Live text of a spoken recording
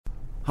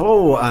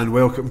Hello and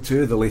welcome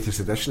to the latest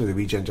edition of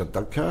the Ginger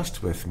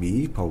Dugcast with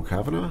me, Paul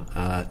Kavanagh.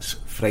 It's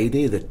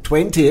Friday the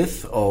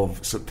 20th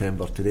of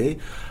September today,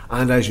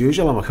 and as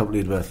usual I'm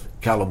accompanied with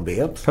Callum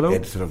Baird, Hello.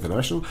 Editor of The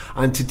National,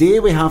 and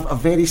today we have a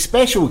very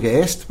special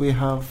guest. We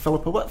have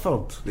Philippa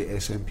Whitford, the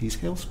SNP's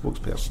health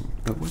spokesperson.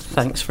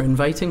 Thanks for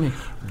inviting me.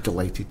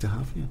 Delighted to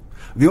have you.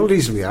 The only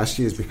reason we asked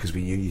you is because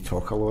we knew you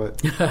talk a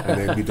lot and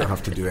then we don't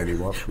have to do any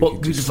work.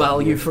 What good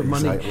value for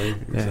money.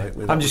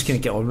 Exactly. I'm just going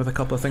to get on with a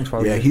couple of things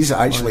while he's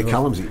actually,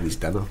 Callum's eating his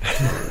dinner.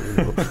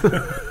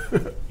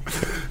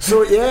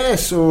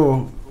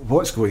 So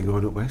what's going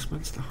on at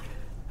Westminster?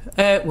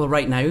 Well,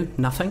 right now,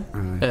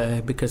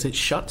 nothing, because it's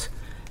shut.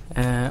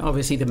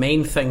 Obviously, the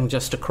main thing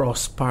just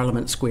across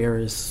Parliament Square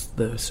is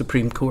the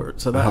Supreme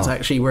Court, so that's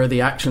actually where the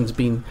action's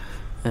been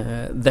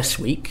this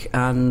week,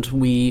 and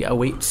we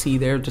await to see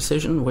their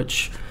decision,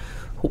 which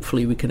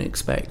hopefully we can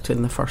expect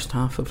in the first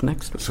half of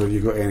next week. So have you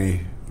got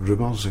any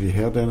rumours? Have you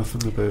heard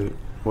anything about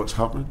what's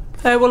happening?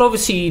 Well,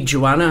 obviously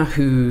Joanna,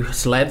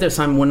 who's led this,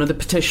 I'm one of the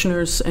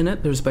petitioners in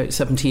it. There's about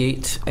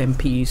 78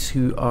 MPs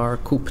who are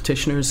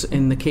co-petitioners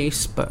in the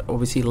case, but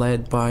obviously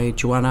led by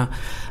Joanna,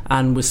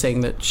 and was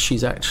saying that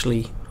she's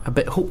actually a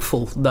bit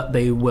hopeful that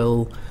they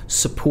will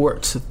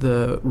support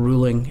the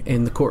ruling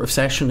in the Court of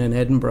Session in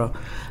Edinburgh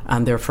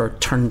and therefore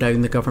turn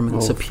down the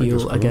government's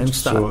appeal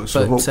against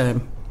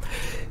that.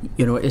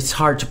 It's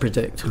hard to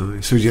predict. So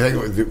do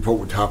you think what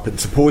would happen,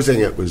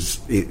 supposing it was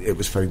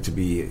found to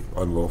be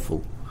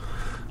unlawful,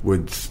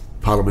 would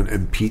Parliament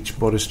impeach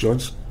Boris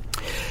Johnson?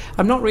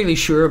 I'm not really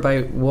sure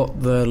about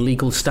what the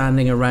legal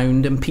standing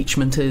around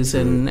impeachment is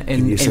in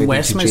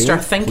Westminster. I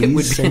think it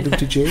would send him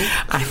to jail.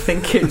 I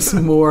think it's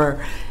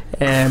more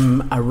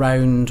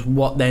around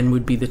what then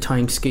would be the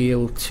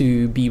timescale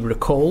to be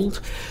recalled.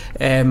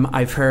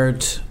 I've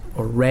heard,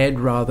 or read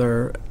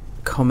rather,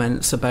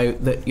 comments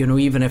about that,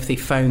 even if they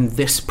found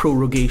this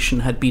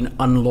prorogation had been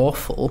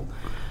unlawful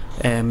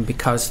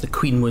because the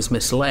Queen was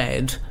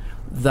misled,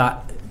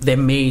 that they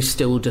may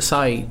still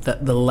decide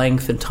that the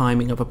length and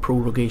timing of a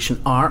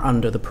prorogation are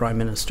under the Prime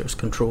Minister's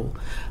control,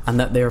 and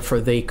that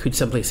therefore they could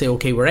simply say,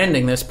 OK, we're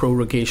ending this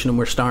prorogation and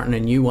we're starting a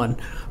new one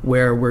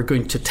where we're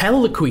going to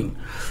tell the Queen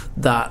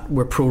that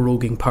we're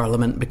proroguing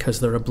Parliament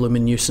because they're a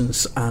blooming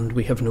nuisance and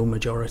we have no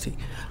majority,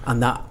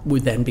 and that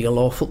would then be a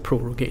lawful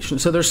prorogation.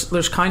 So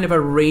there's kind of a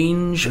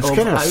range of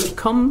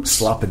outcomes.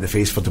 Slap in the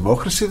face for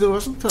democracy though,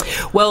 isn't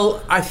it?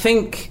 Well, I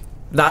think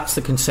that's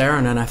the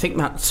concern, and I think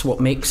that's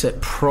what makes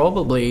it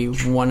probably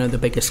one of the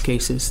biggest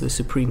cases the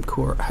Supreme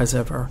Court has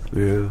ever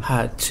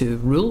had to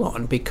rule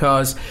on,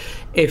 because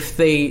if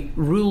they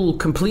rule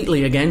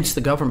completely against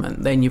the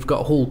government, then you've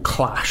got a whole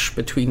clash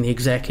between the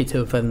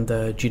executive and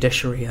the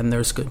judiciary, and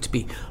there's going to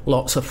be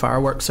lots of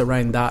fireworks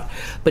around that.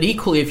 But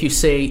equally, if you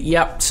say,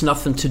 yep, it's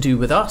nothing to do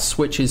with us,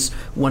 which is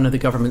one of the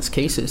government's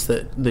cases,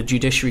 that the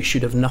judiciary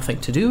should have nothing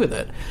to do with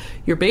it,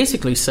 you're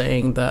basically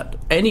saying that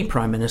any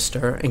Prime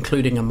Minister,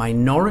 including a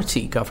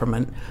minority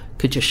government,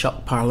 could just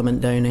shut Parliament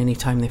down any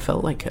time they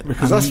felt like it. And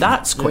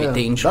that's quite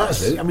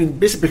dangerous. That's it. I mean,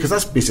 because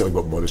that's basically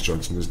what Boris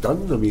Johnson has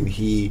done. I mean,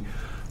 he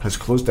has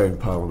closed down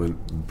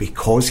Parliament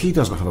because he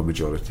doesn't have a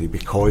majority,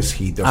 because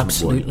he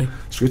doesn't want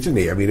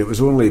scrutiny. I mean,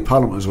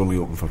 Parliament was only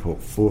open for,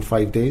 4 or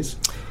 5 days?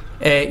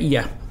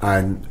 Yeah.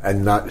 And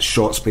in that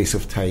short space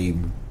of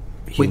time,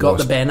 we got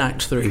the Benn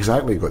Act through.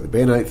 Exactly, got the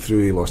Benn Act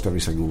through, he lost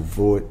every single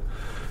vote.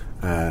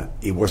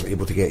 He wasn't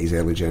able to get his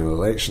early general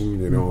election,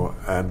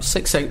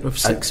 6 out of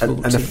 6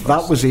 votes. And if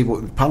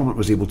Parliament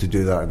was able to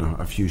do that in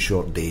a few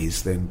short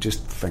days, then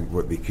just think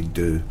what they could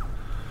do.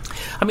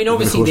 I mean,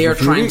 obviously they're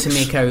trying to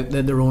make out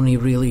that they're only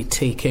really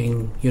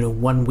taking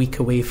 1 week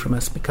away from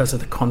us because of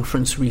the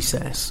conference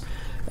recess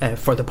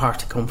for the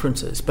party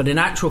conferences. But in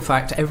actual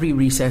fact, every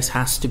recess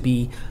has to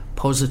be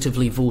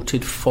positively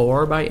voted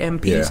for by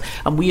MPs,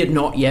 and we had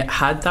not yet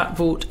had that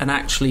vote, and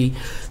actually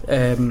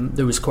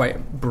there was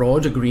quite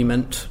broad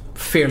agreement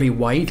fairly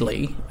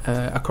widely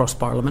across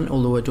Parliament,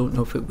 although I don't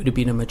know if it would have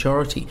been a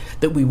majority,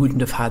 that we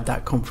wouldn't have had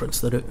that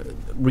conference,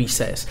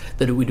 recess,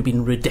 that it would have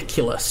been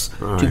ridiculous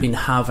to have been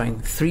having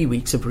 3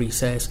 weeks of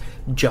recess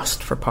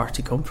just for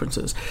party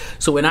conferences.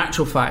 So in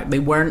actual fact, they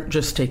weren't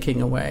just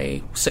taking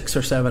away 6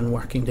 or 7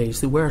 working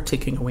days, they were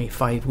taking away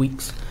 5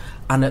 weeks.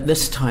 And at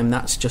this time,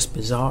 that's just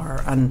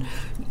bizarre. And,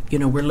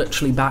 we're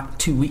literally back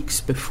 2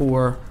 weeks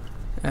before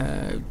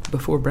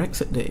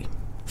Brexit Day.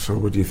 So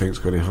what do you think is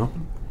going to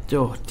happen?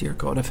 Oh, dear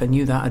God, if I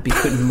knew that, I'd be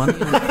putting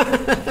money on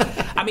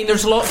it. I mean,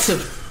 there's lots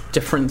of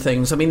different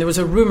things. I mean, there was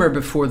a rumour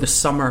before the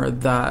summer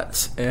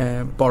that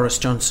Boris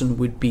Johnson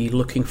would be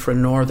looking for a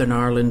Northern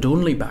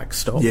Ireland-only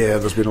backstop. Yeah,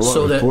 there's been a lot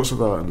of reports of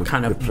that in the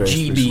kind of press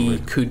GB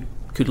recently.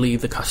 could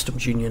leave the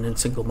customs union and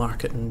single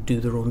market and do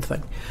their own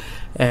thing.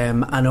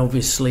 And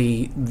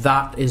obviously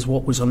that is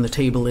what was on the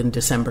table in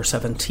December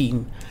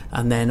 17,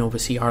 and then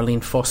obviously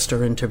Arlene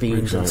Foster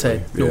intervened and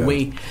said no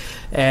way.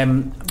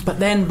 But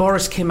then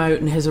Boris came out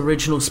in his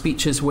original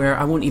speeches where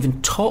I won't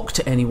even talk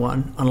to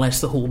anyone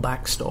unless the whole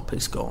backstop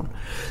is gone.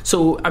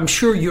 So I'm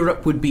sure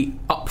Europe would be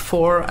up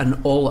for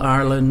an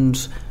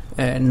all-Ireland,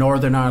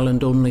 Northern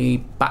Ireland only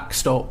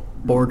backstop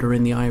border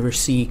in the Irish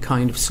Sea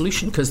kind of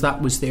solution, because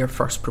that was their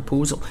first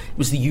proposal. It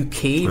was the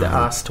UK that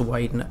asked to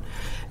widen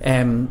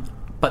it.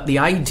 But the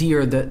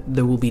idea that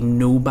there will be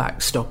no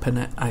backstop in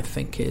it, I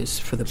think, is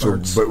for the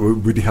birds. But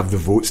would he have the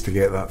votes to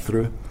get that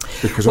through?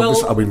 Because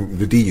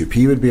the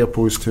DUP would be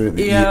opposed to it.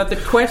 The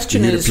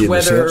question is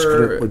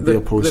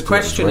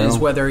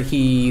whether whether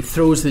he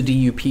throws the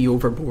DUP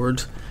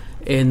overboard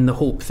in the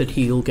hope that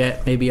he'll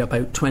get maybe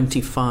about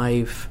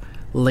 25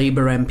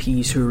 Labour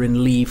MPs who are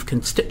in Leave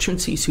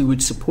constituencies who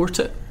would support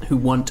it, who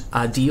want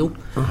a deal,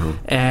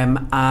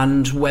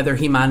 and whether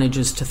he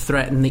manages to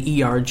threaten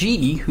the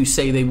ERG, who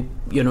say they,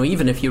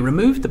 even if you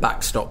remove the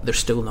backstop, they're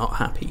still not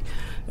happy.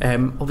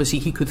 Obviously,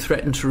 he could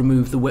threaten to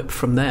remove the whip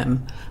from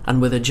them,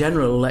 and with a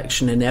general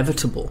election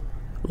inevitable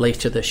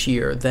later this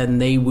year, then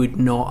they would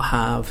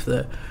not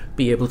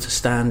be able to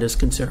stand as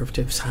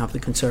Conservatives, have the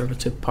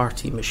Conservative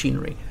Party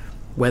machinery.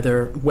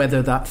 Whether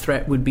that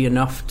threat would be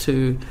enough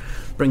to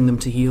bring them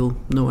to heel,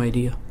 no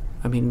idea.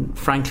 I mean,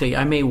 frankly,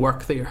 I may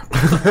work there.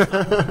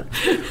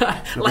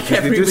 Like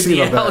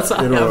everybody else,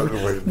 I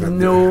have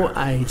no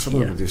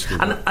idea.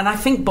 And I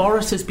think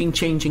Boris has been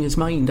changing his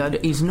mind.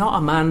 He's not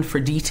a man for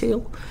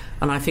detail,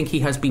 and I think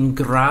he has been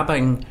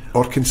grabbing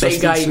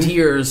big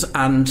ideas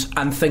and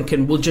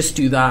thinking, we'll just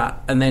do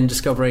that, and then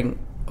discovering,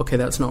 okay,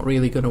 that's not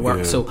really going to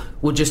work, so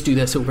we'll just do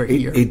this over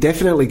here. He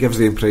definitely gives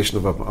the impression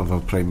of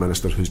a Prime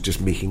Minister who's just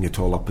making it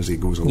all up as he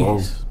goes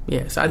along.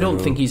 Yes. I don't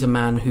think he's a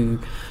man who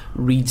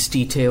reads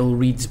detail,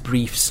 reads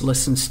briefs,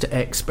 listens to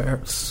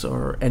experts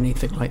or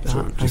anything like that.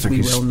 So do you think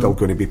he's still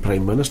going to be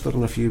Prime Minister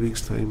in a few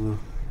weeks' time, though?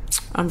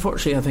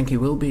 Unfortunately, I think he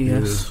will be,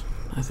 yes.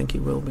 I think he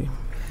will be.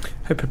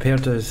 How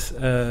prepared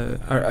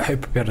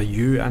are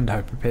you, and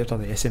how prepared are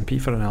the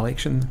SNP for an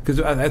election? Because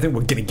I think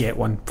we're going to get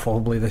one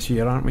probably this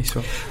year, aren't we?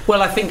 So,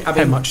 well,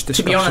 how much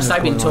to be honest,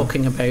 I've been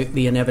talking about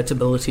the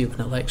inevitability of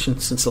an election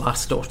since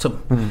last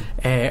autumn.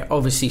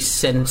 Obviously,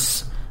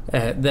 since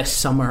this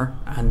summer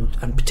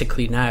and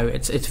particularly now,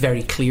 it's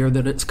very clear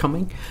that it's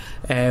coming.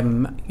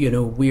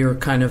 We're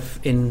kind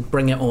of in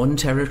bring it on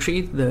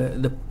territory.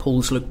 The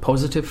polls look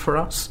positive for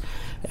us.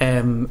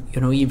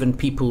 Even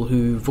people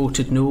who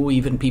voted no,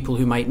 even people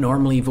who might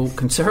normally vote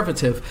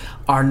Conservative,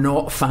 are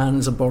not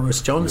fans of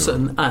Boris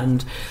Johnson.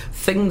 And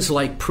things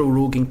like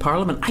proroguing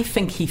Parliament, I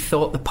think he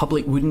thought the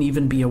public wouldn't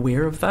even be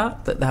aware of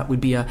that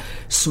would be a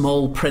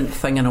small print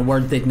thing and a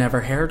word they'd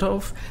never heard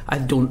of. I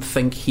don't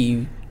think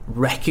he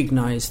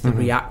recognised the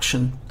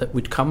reaction that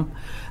would come,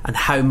 and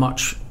how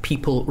much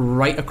people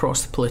right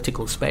across the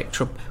political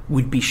spectrum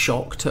would be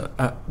shocked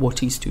at what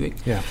he's doing.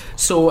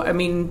 So, I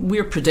mean,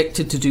 we're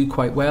predicted to do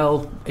quite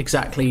well.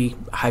 Exactly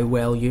how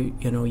well, you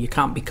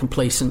can't be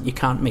complacent, you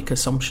can't make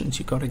assumptions,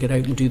 you've got to get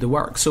out and do the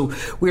work. So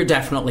we're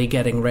definitely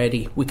getting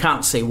ready. We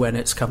can't say when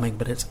it's coming,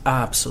 but it's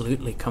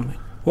absolutely coming.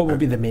 What will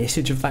be the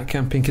message of that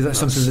campaign? Because that's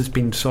something that's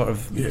been sort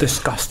of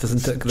discussed,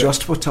 isn't it?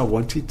 Just what I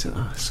wanted to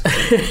ask.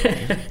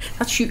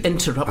 That's you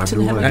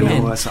interrupting him again. I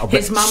know,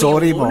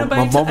 sorry, my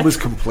mum was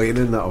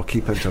complaining that I'll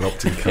keep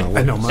interrupting Carl.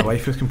 I know, my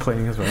wife was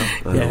complaining as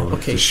well.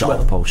 Okay, shut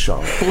up.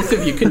 Both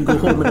of you can go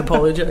home and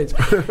apologise.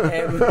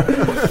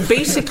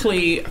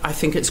 Basically, I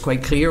think it's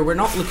quite clear. We're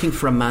not looking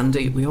for a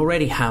mandate. We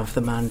already have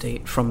the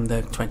mandate from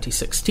the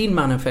 2016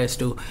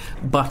 manifesto,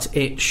 but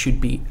it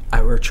should be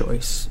our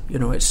choice.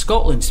 It's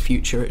Scotland's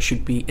future. It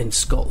should be in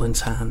Scotland's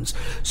hands.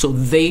 So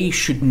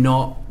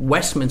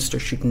Westminster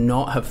should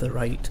not have the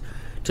right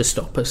to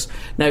stop us.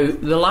 Now,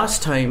 the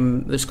last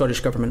time the Scottish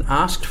Government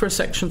asked for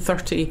Section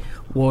 30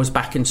 was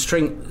back in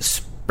spring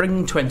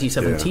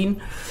 2017.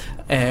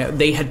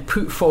 They had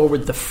put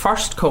forward the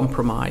first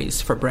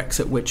compromise for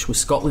Brexit, which was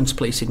Scotland's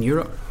place in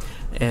Europe,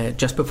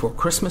 just before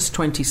Christmas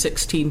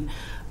 2016.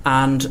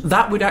 And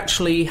that would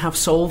actually have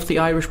solved the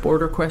Irish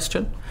border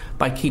question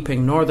by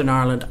keeping Northern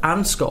Ireland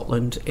and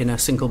Scotland in a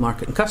single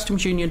market and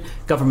customs union.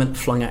 Government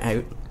flung it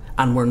out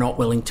and were not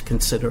willing to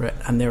consider it,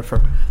 and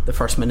therefore the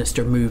First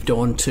Minister moved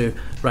on to,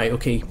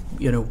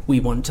 we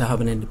want to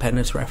have an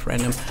independence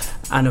referendum.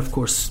 And of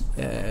course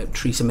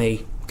Theresa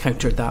May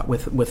countered that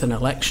with an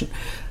election.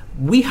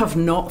 We have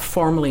not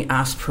formally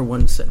asked for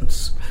one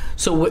since.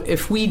 So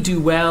if we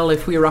do well,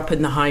 if we're up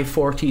in the high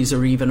 40s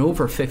or even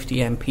over 50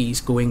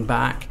 MPs going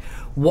back,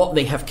 what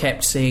they have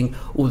kept saying,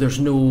 there's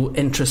no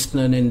interest in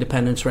an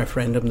independence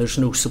referendum, there's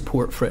no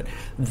support for it,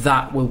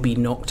 that will be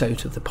knocked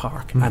out of the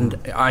park. And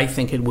I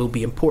think it will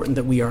be important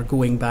that we are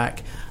going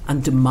back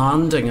and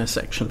demanding a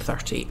Section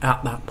 30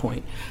 at that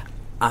point.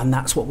 And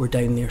that's what we're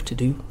down there to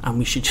do. And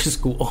we should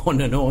just go on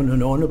and on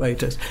and on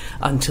about it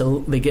until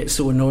they get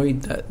so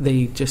annoyed that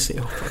they just say,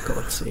 for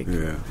God's sake.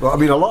 Yeah. Well, I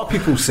mean, a lot of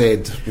people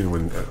said,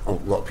 when a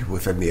lot of people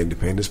within the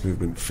independence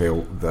movement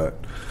felt that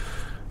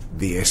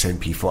the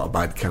SNP fought a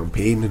bad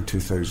campaign in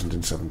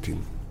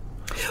 2017.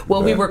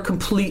 Well, we were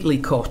completely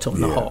caught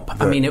on the hop.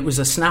 I mean, it was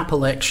a snap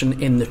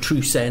election in the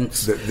true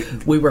sense.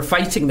 We were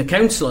fighting the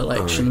council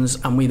elections,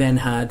 and we then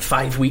had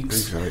 5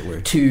 weeks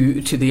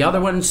to the other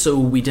ones, so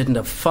we didn't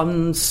have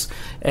funds,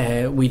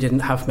 we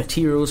didn't have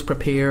materials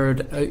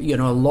prepared. A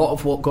lot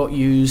of what got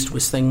used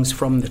was things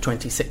from the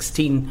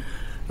 2016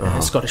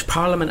 Scottish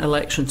Parliament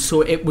election.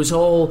 So it was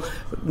all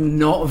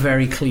not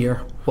very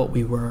clear what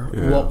we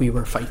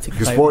were fighting.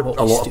 Because what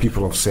a lot of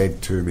people have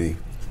said to me,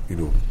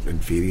 in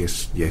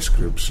various Yes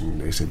groups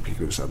and SNP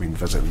groups that I've been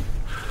visiting,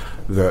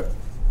 that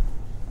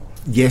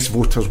Yes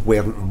voters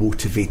weren't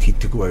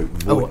motivated to go out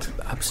and vote.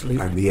 Oh,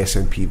 absolutely. And the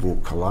SNP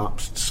vote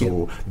collapsed.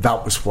 So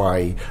that was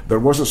why there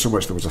wasn't so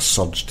much there was a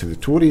surge to the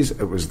Tories,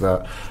 it was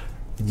that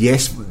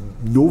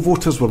no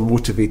voters were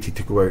motivated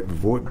to go out and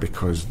vote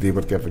because they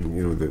were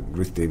given, that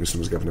Ruth Davidson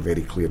was given a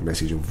very clear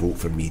message of vote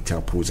for me to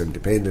oppose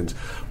independence,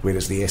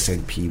 whereas the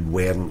SNP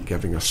weren't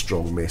giving a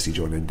strong message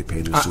on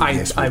independence.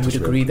 I would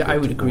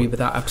agree with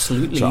that,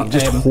 absolutely. So I'm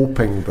just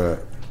hoping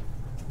that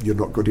you're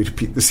not going to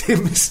repeat the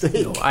same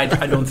mistake. No, I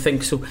don't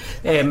think so.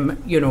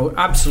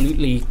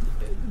 Absolutely.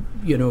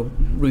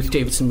 Ruth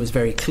Davidson was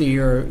very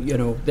clear.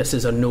 This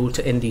is a no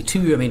to Indy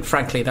 2. I mean,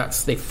 frankly,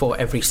 they fought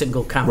every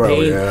single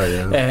campaign.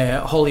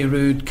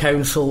 Holyrood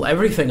Council,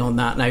 everything on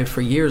that now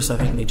for years. I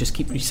think they just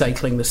keep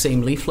recycling the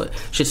same leaflet.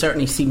 She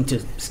certainly seemed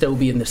to still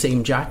be in the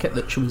same jacket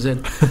that she was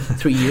in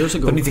 3 years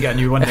ago. They need to get a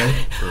new one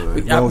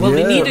now.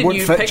 They need a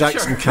new picture.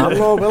 Jackson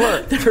Carlaw, will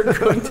it?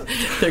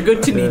 They're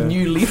going to need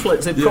new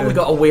leaflets. They've probably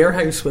got a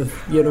warehouse with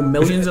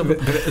millions of them.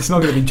 But it's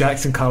not going to be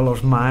Jackson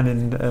Carlaw's man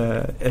in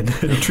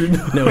Troon.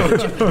 No,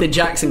 the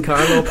Jackson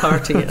Carlaw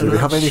party. Do they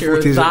have any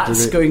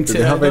photos? Do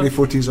they have any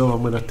photos of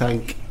him in a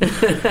tank?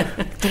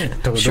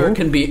 Sure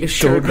can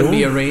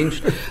be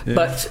arranged. Yeah.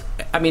 But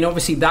I mean,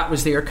 obviously that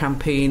was their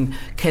campaign.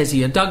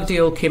 Kezia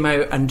Dugdale came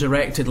out and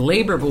directed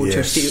Labour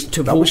voters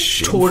to vote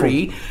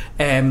Tory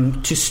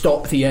to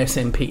stop the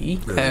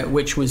SNP,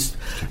 which was,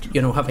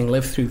 having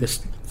lived through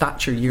this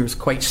Thatcher years,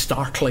 quite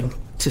startling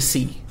to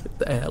see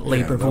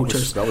Labour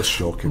voters that was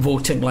shocking.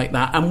 Voting like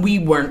that, and we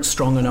weren't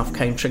strong enough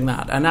countering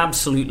that. And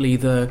absolutely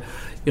the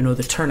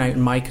turnout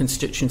in my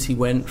constituency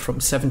went from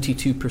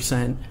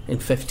 72% in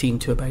 15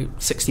 to about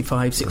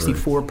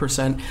 65-64%,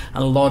 and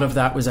a lot of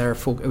that was our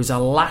folk. It was a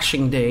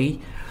lashing day.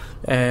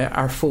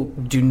 Our folk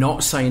do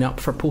not sign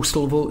up for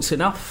postal votes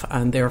enough,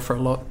 and therefore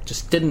a lot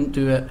just didn't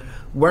do it,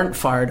 weren't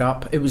fired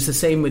up. It was the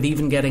same with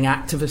even getting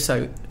activists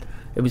out.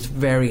 It was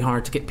very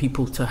hard to get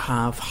people to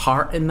have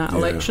heart in that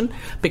election,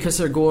 because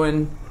they're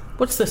going,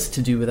 what's this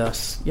to do with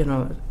us?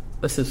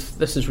 This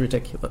is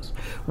ridiculous.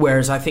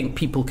 Whereas I think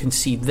people can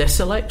see this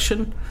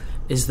election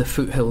is the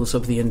foothills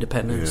of the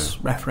independence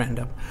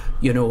referendum.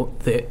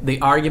 The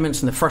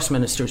arguments, and the First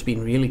Minister has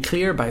been really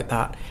clear about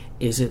that,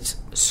 is it's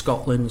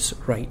Scotland's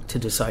right to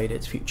decide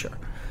its future.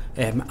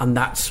 And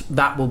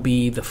that will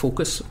be the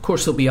focus. Of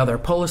course, there'll be other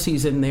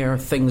policies in there,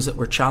 things that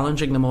we're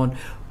challenging them on,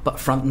 but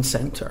front and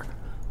centre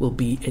will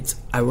be it's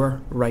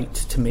our right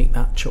to make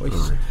that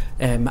choice.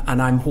 And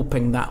I'm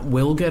hoping that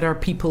will get our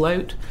people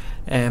out,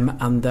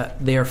 and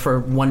that therefore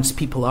once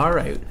people are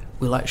out,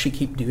 we'll actually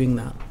keep doing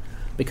that.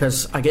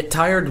 Because I get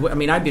tired. I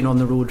mean, I've been on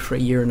the road for a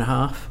year and a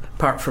half,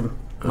 apart from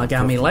my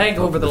gammy leg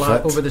over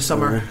the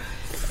summer.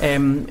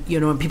 And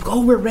people go,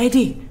 oh, we're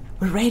ready,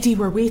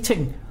 we're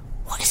waiting.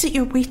 What is it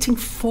you're waiting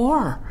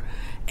for?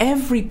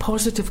 Every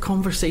positive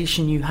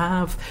conversation you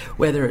have,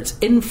 whether it's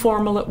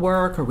informal at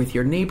work or with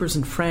your neighbours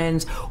and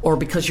friends, or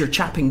because you're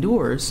chapping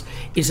doors,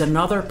 is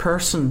another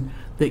person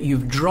that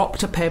you've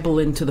dropped a pebble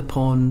into the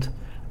pond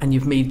and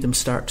you've made them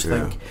start to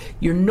think.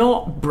 You're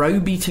not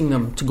browbeating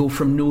them to go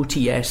from no to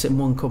yes in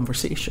one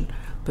conversation,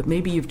 but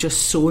maybe you've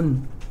just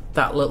sown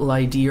that little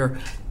idea,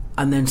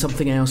 and then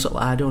something else will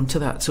add on to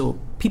that. So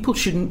people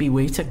shouldn't be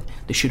waiting.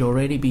 They should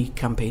already be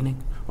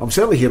campaigning. I'm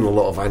certainly hearing a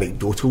lot of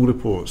anecdotal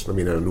reports. I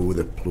mean, I know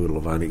the plural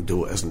of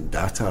anecdote isn't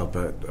data,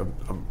 but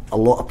a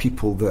lot of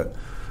people that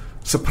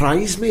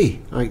surprise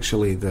me,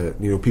 actually, that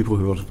people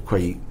who were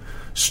quite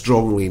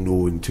strongly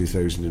no in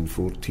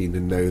 2014,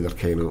 and now they're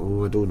kind of,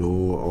 I don't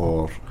know,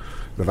 or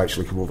they've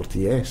actually come over to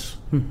yes.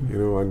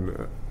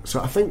 And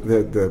so I think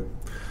the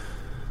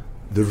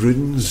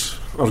runes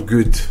are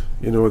good.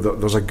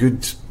 There's a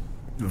good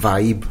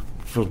vibe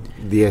for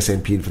the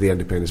SNP and for the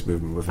independence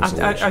movement with this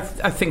election.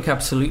 I think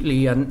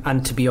absolutely,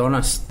 and to be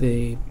honest,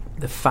 the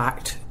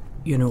fact,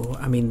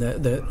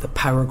 the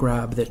power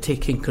grab, the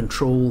taking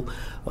control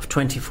of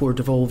 24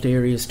 devolved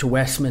areas to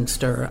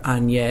Westminster,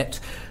 and yet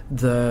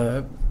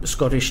the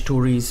Scottish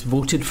Tories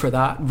voted for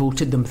that,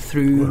 voted them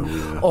through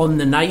on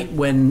the night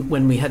when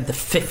we had the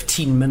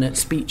 15-minute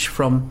speech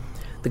from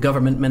the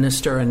government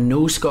minister and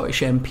no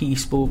Scottish MP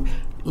spoke.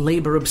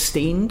 Labour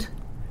abstained.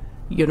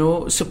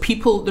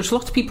 So there's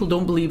lots of people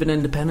don't believe in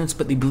independence,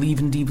 but they believe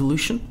in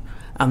devolution,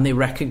 and they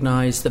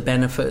recognise the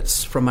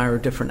benefits from our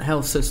different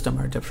health system,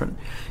 our different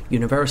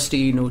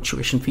university, no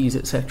tuition fees,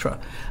 etc.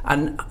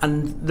 And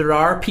there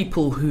are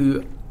people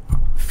who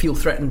feel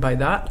threatened by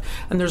that,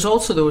 and there's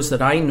also those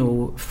that I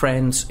know,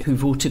 friends who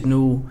voted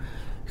no,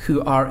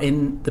 who are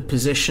in the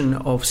position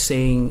of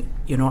saying,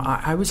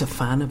 I was a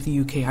fan of the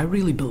UK, I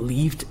really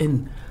believed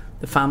in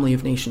the family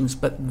of nations,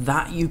 but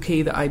that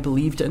UK that I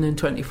believed in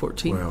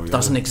 2014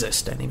 doesn't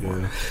exist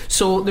anymore.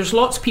 So there's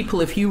lots of people,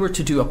 if you were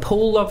to do a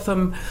poll of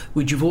them,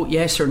 would you vote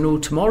yes or no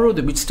tomorrow,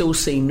 they would still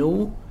say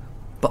no.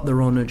 but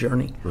they're on a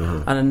journey.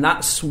 And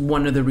that's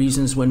one of the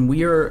reasons when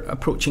we're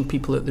approaching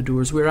people at the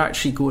doors, we're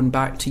actually going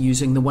back to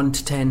using the 1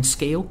 to 10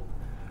 scale.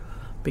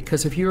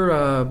 Because if you're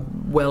a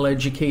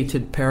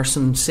well-educated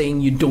person,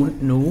 saying you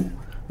don't know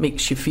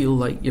makes you feel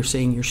like you're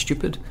saying you're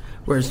stupid.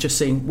 Whereas just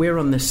saying, where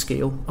on this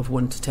scale of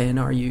 1 to 10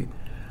 are you?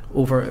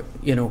 Over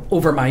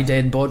my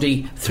dead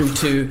body through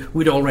to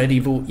we'd already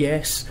vote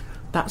yes.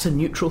 That's a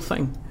neutral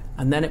thing.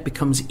 And then it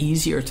becomes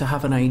easier to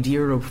have an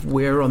idea of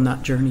where on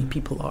that journey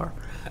people are.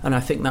 And I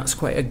think that's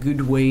quite a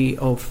good way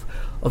of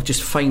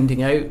just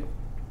finding out.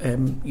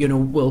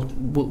 We'll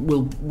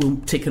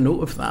take a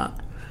note of that,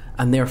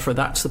 and therefore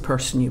that's the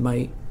person you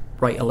might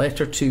write a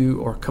letter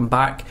to or come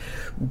back.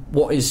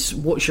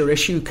 What's your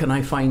issue? Can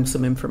I find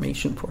some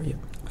information for you?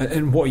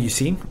 And what are you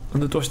seeing on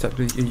the doorstep?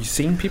 Are you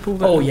seeing people?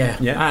 Oh yeah.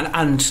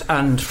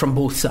 And from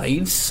both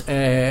sides.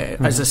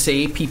 As I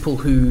say, people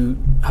who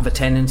have a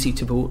tendency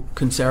to vote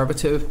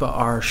Conservative but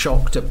are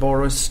shocked at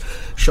Boris,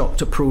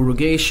 shocked at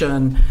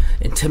prorogation,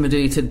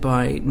 intimidated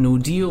by No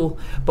Deal,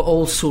 but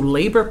also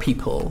Labour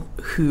people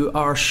who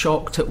are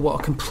shocked at what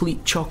a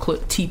complete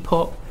chocolate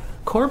teapot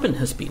Corbyn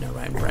has been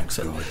around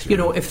Brexit.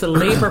 If the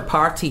Labour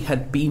Party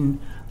had been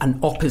an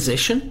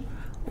opposition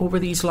over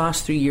these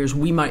last 3 years,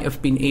 we might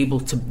have been able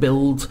to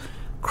build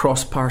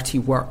cross-party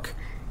work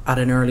at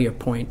an earlier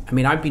point. I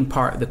mean, I've been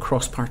part of the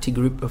cross-party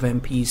group of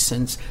MPs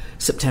since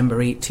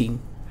September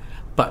 18.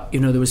 But,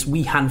 there was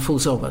wee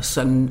handfuls of us,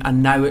 and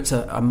now it's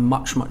a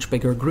much, much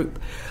bigger group.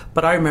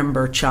 But I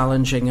remember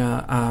challenging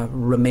a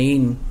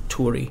Remain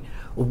Tory.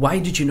 Why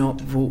did you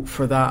not vote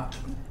for that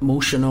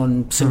motion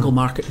on single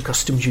market and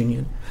customs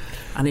union?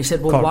 And he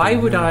said, well, why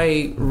would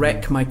I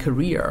wreck my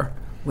career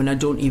when I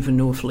don't even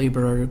know if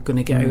Labour are going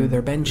to get out of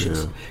their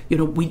benches?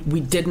 Yeah. We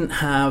didn't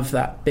have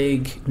that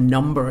big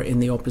number in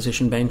the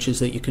opposition benches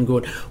that you can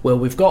go, well,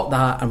 we've got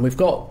that, and we've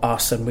got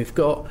us, and we've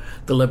got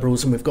the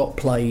Liberals, and we've got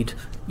Plaid,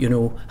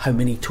 how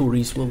many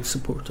Tories will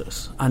support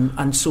us?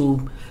 And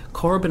so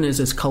Corbyn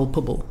is as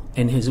culpable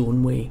in his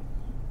own way.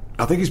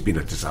 I think he's been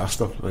a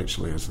disaster,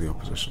 actually, as the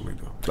opposition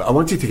leader. But I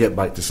wanted to get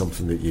back to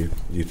something that you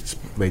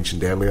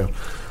mentioned earlier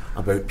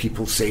about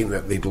people saying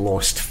that they'd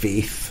lost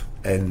faith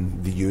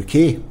in the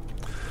UK.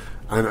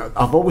 And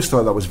I've always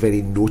thought that was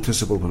very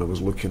noticeable when I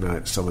was looking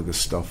at some of the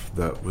stuff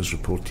that was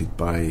reported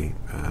by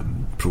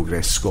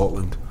Progress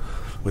Scotland,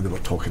 when they were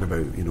talking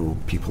about,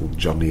 people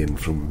journeying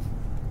from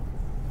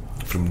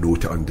no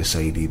to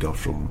undecided, or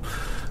from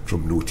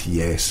no to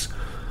yes.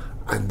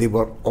 And they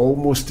were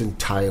almost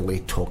entirely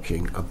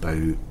talking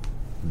about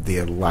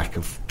their lack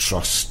of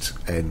trust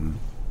in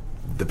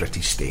the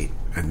British state,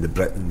 and the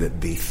Britain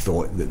that they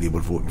thought that they were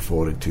voting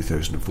for in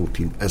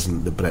 2014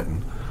 isn't the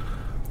Britain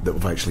that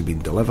have actually been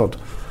delivered.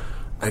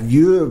 And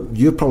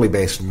you're probably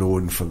best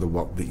known for the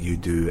work that you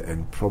do,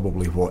 and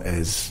probably what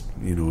is,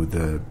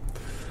 the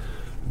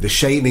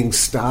shining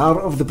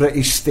star of the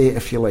British state,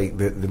 if you like,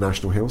 the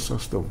National Health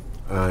System,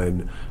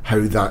 and how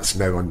that's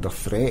now under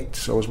threat.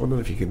 So I was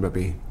wondering if you could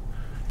maybe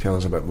tell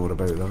us a bit more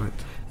about that.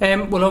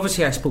 Well,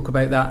 obviously I spoke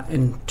about that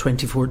in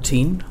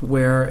 2014,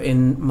 where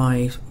in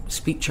my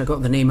speech I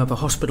got the name of a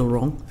hospital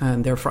wrong,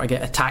 and therefore I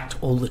get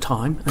attacked all the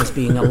time as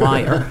being a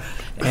liar,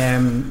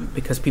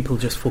 because people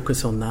just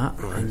focus on that.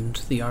 Right. And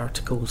the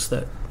articles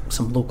that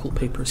some local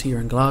papers here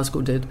in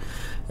Glasgow did,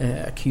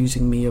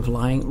 accusing me of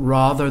lying,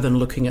 rather than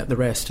looking at the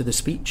rest of the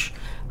speech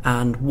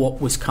and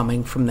what was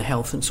coming from the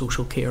Health and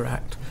Social Care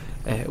Act,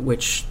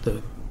 which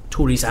the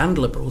Tories and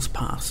Liberals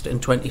passed in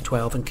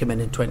 2012 and came in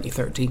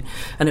 2013.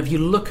 And if you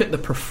look at the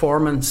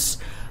performance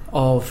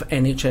of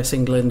NHS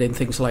England in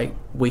things like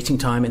waiting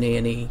time in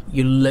A&E,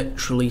 you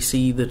literally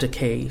see the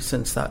decay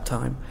since that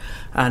time.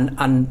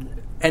 And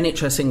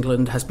NHS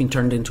England has been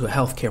turned into a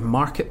healthcare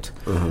market.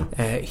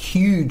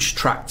 Huge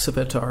tracts of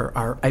it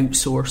are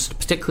outsourced,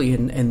 particularly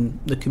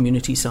in the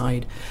community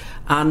side,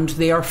 and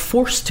they are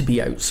forced to be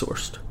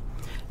outsourced.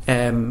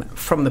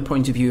 From the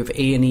point of view of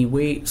A&E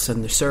waits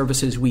and the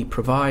services we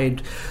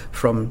provide,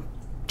 from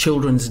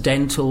children's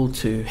dental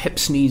to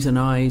hips, knees and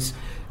eyes,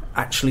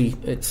 actually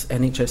it's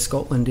NHS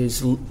Scotland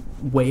is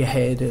way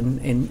ahead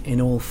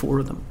in all four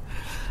of them.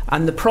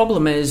 And the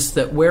problem is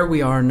that where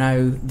we are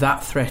now,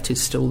 that threat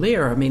is still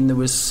there. I mean, there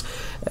was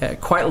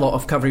quite a lot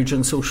of coverage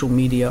on social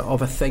media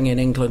of a thing in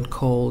England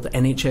called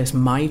NHS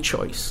My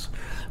Choice,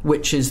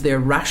 which is they're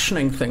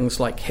rationing things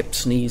like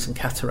hips, knees and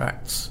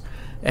cataracts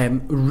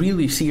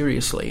really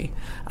seriously.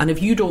 And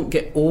if you don't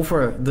get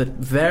over the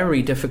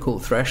very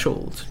difficult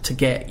threshold to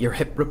get your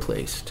hip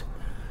replaced,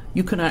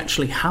 you can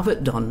actually have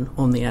it done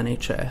on the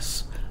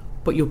NHS,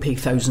 but you'll pay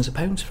thousands of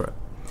pounds for it.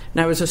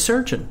 Now, as a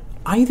surgeon,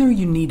 either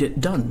you need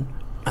it done,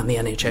 and the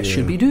NHS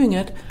should be doing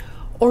it,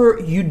 or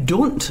you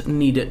don't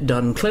need it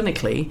done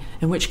clinically,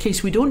 in which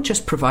case we don't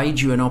just provide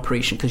you an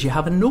operation because you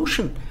have a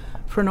notion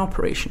for an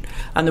operation.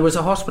 And there was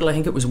a hospital, I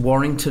think it was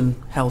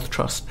Warrington Health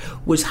Trust,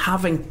 was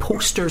having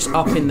posters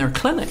up in their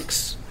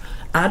clinics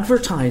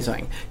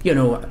advertising,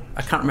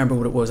 I can't remember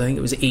what it was, I think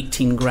it was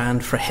 18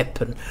 grand for a hip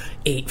and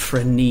 8 for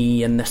a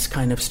knee and this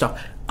kind of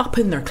stuff, up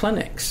in their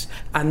clinics.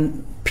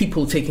 And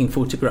people taking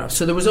photographs.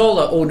 So there was all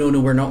that, oh no,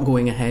 we're not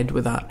going ahead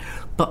with that.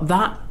 But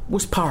that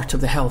was part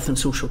of the Health and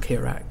Social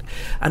Care Act.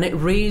 And it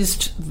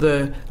raised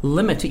the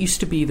limit. It used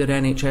to be that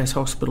NHS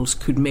hospitals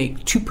could make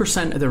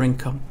 2% of their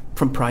income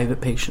from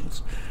private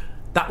patients.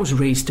 That was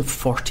raised to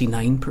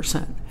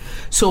 49%.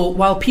 So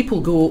while people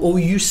go, oh,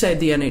 you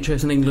said the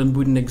NHS in England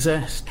wouldn't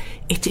exist,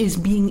 it is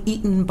being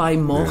eaten by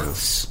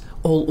moths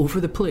all over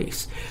the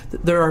place.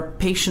 There are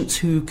patients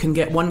who can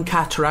get one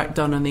cataract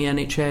done on the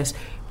NHS,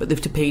 but they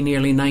have to pay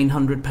nearly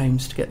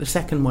 £900 to get the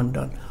second one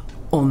done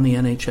on the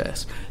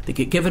NHS. They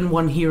get given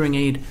one hearing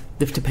aid,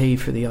 they have to pay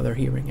for the other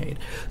hearing aid.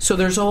 So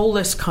there's all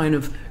this kind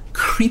of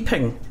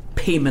creeping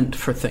payment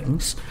for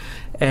things,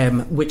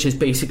 which is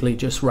basically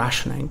just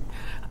rationing.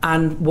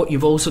 And what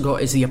you've also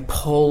got is the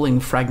appalling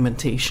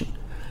fragmentation,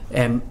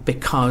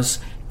 because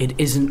it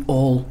isn't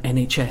all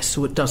NHS,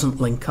 so it doesn't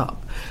link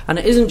up. And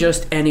it isn't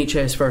just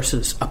NHS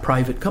versus a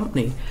private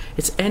company,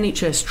 it's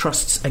NHS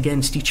trusts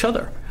against each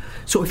other.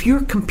 So if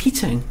you're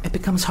competing, it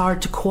becomes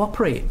hard to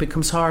cooperate, it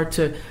becomes hard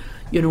to,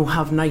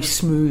 have nice,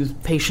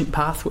 smooth patient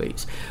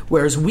pathways.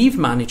 Whereas we've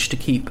managed to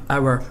keep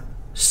our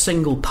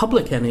single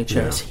public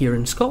NHS here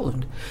in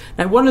Scotland.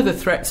 Now, one of the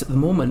threats at the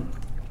moment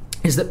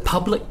is that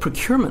public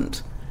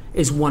procurement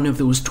is one of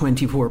those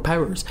 24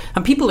 powers.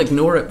 And people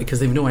ignore it because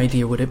they've no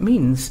idea what it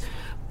means.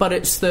 But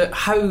it's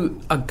how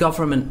a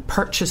government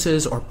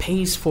purchases or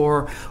pays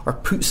for or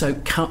puts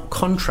out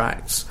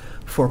contracts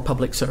for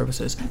public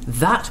services.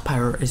 That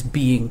power is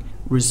being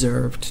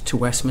reserved to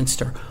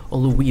Westminster,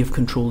 although we have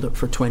controlled it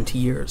for 20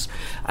 years.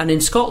 And in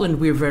Scotland,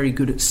 we're very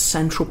good at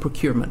central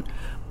procurement,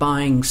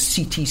 buying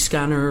CT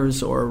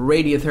scanners or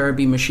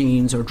radiotherapy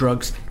machines or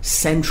drugs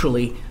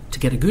centrally to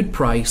get a good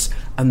price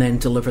and then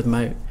deliver them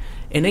out.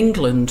 In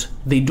England,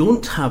 they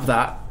don't have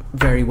that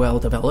very well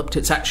developed.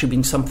 It's actually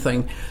been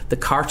something the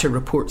Carter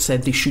report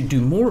said they should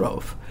do more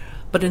of.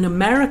 But in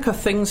America,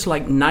 things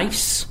like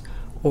NICE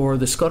or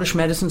the Scottish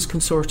Medicines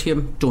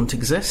Consortium don't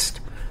exist.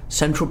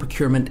 Central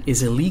procurement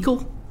is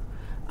illegal.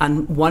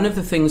 And one of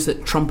the things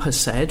that Trump has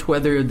said,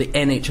 whether the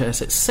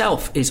NHS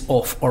itself is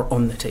off or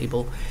on the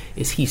table,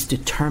 is he's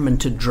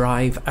determined to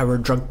drive our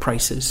drug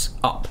prices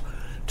up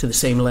to the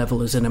same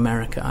level as in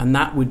America, and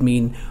that would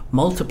mean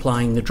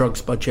multiplying the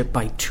drugs budget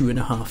by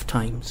 2.5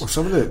 times.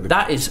 Well,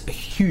 that is a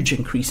huge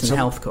increase in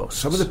health costs.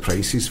 Some of the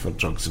prices for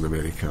drugs in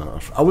America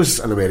I was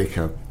in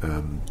America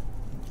a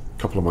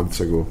couple of months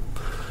ago,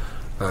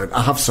 and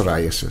I have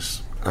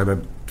psoriasis, and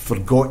I'd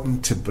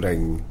forgotten to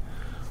bring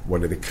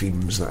one of the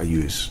creams that I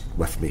use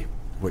with me,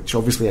 which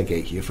obviously I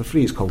get here for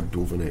free. It's called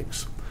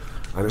Dovanex,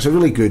 and it's a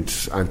really good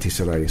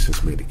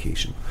anti-psoriasis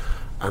medication.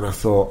 And I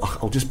thought,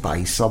 I'll just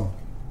buy some.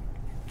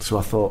 So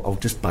I thought, I'll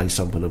just buy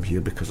some when I'm here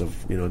because I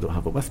don't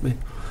have it with me.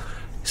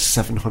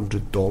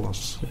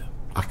 $700. Yeah.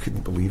 I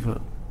couldn't believe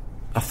it.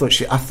 I thought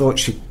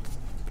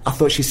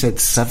she said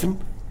 7,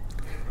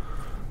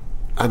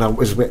 and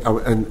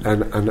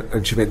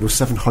and she went, no,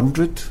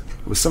 700.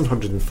 It was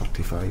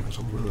 735 or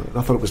something like that.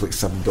 I thought it was like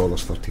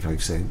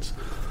 $7.35.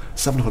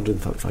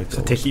 $735.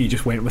 So take it you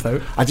just went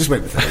without? I just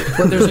went without.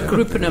 Well, there's a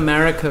group in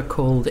America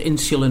called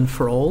Insulin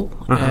for All,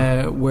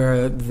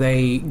 where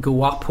they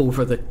go up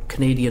over the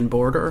Canadian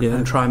border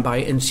and try and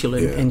buy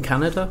insulin in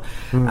Canada.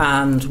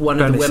 And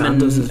one of the women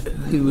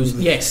who was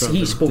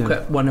he spoke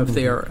at one of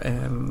their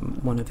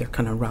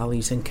kind of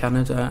rallies in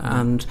Canada,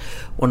 and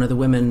one of the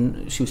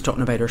women, she was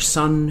talking about her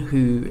son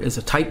who is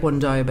a type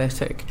 1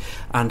 diabetic,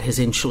 and his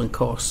insulin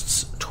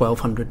costs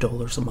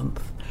 $1,200 a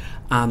month,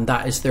 and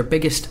that is their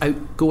biggest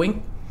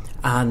outgoing.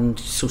 And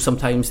so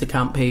sometimes they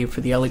can't pay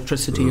for the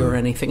electricity or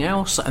anything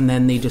else, and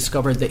then they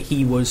discovered that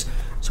he was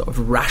sort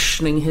of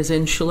rationing his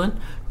insulin,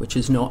 which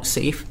is not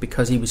safe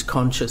because he was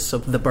conscious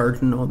of the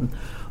burden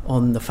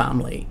on the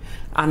family.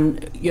 And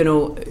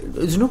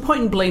there's no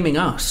point in blaming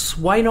us.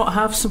 Why not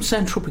have some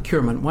central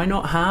procurement? Why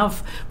not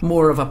have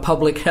more of a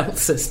public health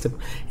system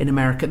in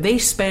America? They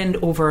spend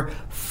over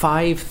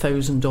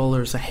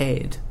 $5,000 a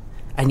head,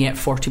 and yet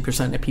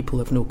 40% of people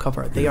have no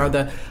cover. They are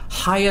the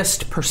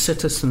highest per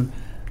citizen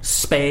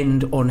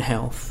spend on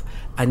health,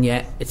 and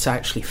yet it's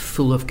actually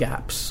full of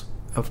gaps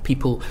of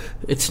people.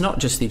 It's not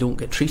just they don't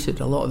get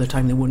treated, a lot of the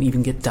time they won't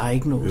even get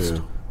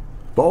diagnosed.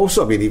 But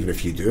also, even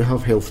if you do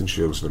have health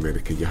insurance in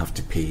America, you have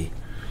to pay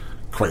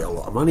quite a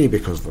lot of money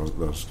because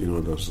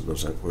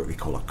there's what we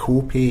call a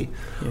co-pay,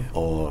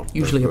 or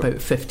usually about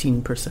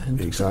 15%.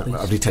 Exactly.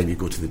 Every time you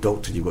go to the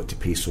doctor, you've got to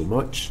pay so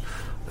much.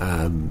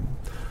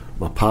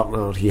 My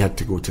partner, he had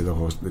to go to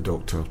the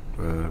doctor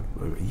a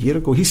year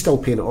ago. He's still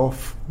paying it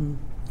off.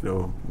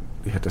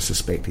 He had a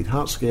suspected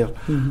heart scare,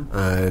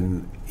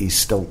 and he's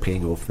still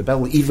paying off the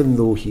bill, even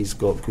though he's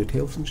got good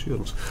health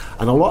insurance.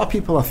 And a lot of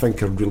people, I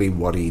think, are really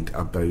worried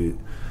about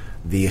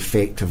the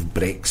effect of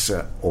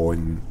Brexit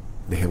on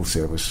the health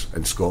service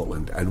in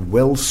Scotland. And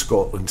will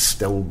Scotland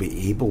still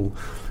be able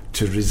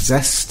to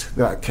resist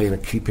that kind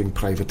of creeping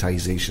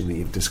privatisation that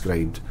you've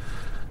described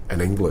in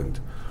England?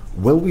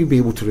 Will we be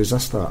able to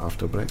resist that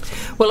after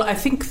Brexit? Well, I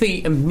think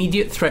the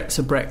immediate threats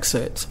of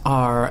Brexit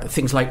are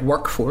things like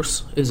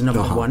workforce is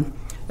number one.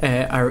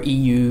 Our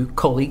EU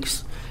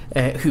colleagues,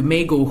 who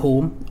may go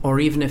home, or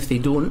even if they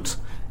don't,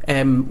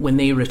 when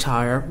they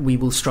retire, we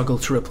will struggle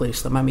to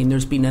replace them. I mean,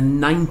 there's been a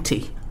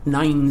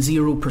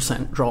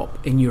 90%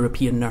 drop in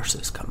European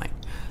nurses coming.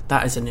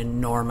 That is an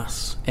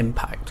enormous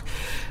impact.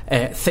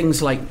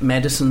 Things like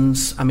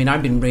medicines, I mean,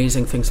 I've been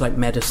raising things like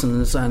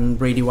medicines and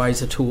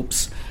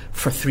radioisotopes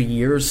for 3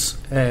 years.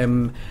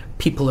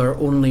 People are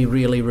only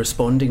really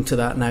responding to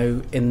that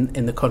now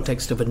in the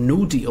context of a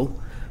no deal,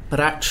 but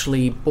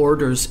actually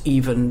borders,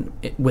 even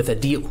with a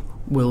deal,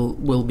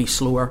 will be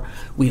slower.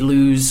 We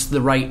lose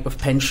the right of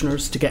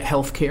pensioners to get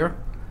health care.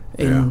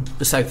 In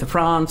the south of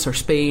France or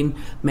Spain,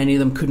 many of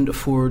them couldn't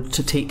afford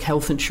to take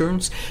health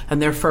insurance,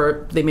 and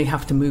therefore they may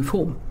have to move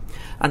home.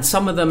 And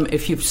some of them,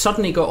 if you've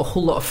suddenly got a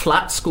whole lot of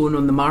flats going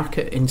on the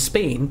market in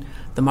Spain,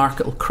 the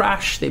market will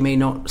crash. They may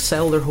not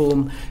sell their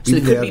home. So they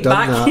could be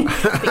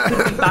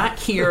back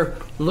here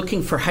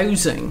looking for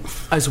housing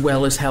as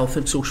well as health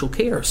and social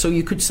care. So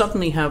you could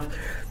suddenly have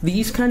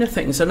these kind of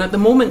things. And at the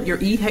moment, your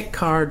EHIC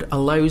card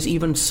allows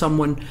even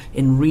someone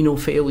in renal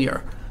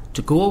failure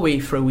to go away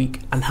for a week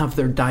and have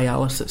their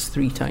dialysis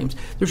 3 times.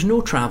 There's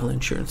no travel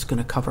insurance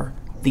going to cover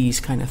these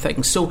kind of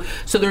things. So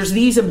there's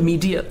these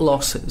immediate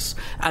losses,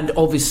 and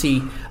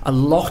obviously a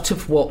lot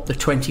of what the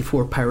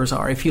 24 powers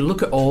are, if you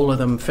look at all of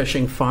them,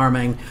 fishing,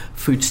 farming,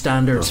 food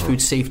standards,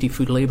 food safety,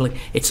 food labelling,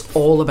 it's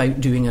all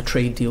about doing a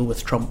trade deal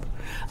with Trump,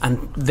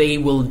 and they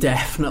will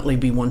definitely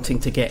be wanting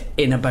to get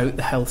in about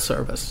the health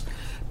service,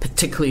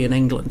 particularly in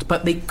England,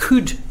 but they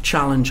could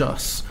challenge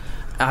us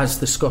as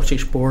the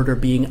Scottish border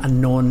being a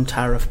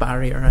non-tariff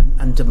barrier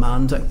and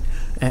demanding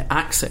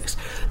access.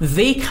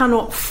 They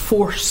cannot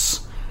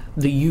force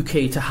the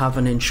UK to have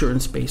an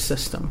insurance-based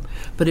system.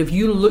 But if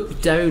you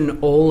look down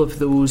all of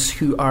those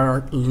who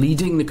are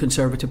leading the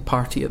Conservative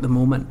Party at the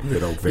moment,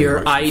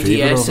 your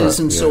IDSs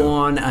and so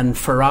on, and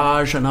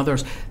Farage and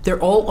others, they're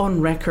all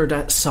on record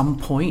at some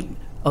point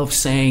of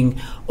saying,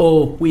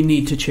 we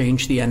need to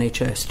change the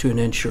NHS to an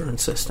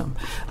insurance system.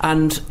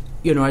 And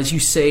you know, as you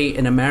say,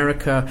 in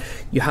America,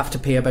 you have to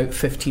pay about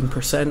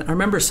 15%. I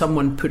remember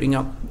someone putting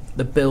up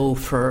the bill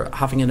for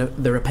having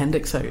their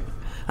appendix out,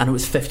 and it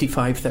was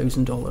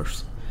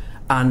 $55,000.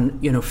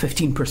 And,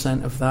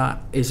 15% of that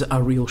is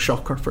a real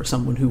shocker for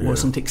someone who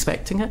wasn't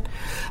expecting it.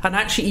 And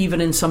actually,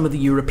 even in some of the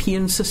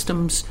European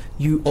systems,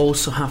 you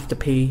also have to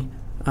pay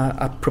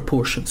a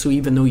proportion. So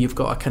even though you've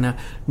got a kind of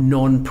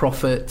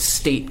non-profit,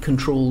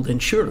 state-controlled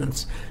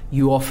insurance,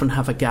 you often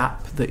have a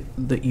gap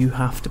that you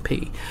have to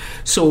pay.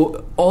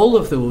 So all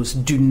of those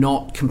do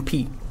not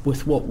compete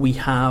with what we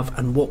have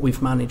and what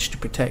we've managed to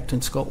protect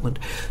in Scotland.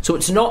 So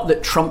it's not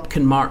that Trump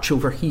can march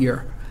over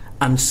here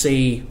and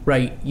say,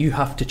 right, you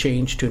have to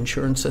change to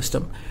insurance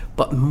system.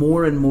 But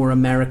more and more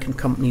American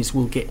companies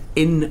will get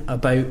in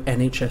about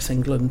NHS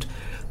England.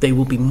 They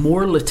will be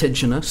more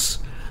litigious.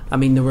 I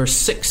mean, there were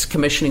 6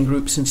 commissioning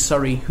groups in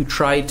Surrey who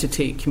tried to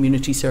take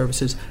community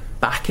services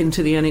back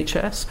into the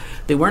NHS.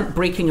 They weren't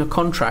breaking a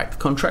contract. The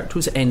contract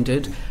was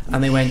ended,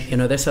 and they went,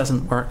 this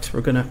hasn't worked.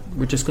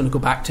 We're just going to go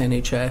back to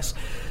NHS.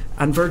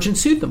 And Virgin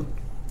sued them.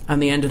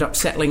 And they ended up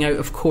settling out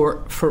of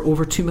court for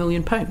over £2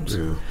 million.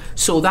 Yeah.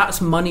 So that's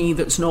money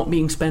that's not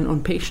being spent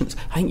on patients.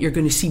 I think you're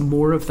going to see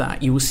more of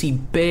that. You will see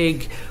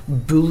big,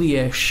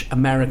 bullyish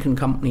American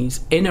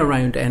companies in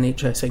around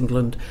NHS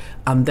England,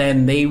 and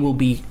then they will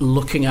be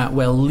looking at,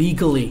 well,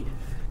 legally,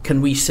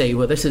 can we say,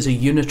 well, this is a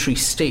unitary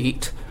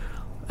state,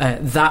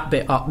 that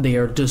bit up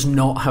there does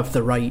not have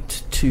the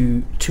right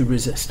to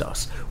resist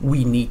us.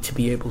 We need to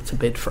be able to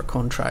bid for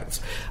contracts.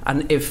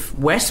 And if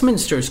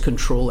Westminster's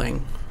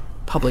controlling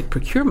public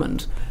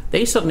procurement,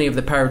 they suddenly have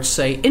the power to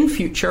say, in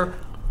future,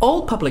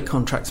 all public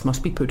contracts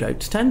must be put out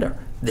to tender.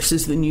 This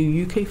is the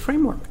new UK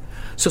framework.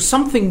 So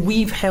something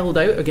we've held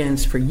out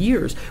against for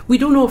years. We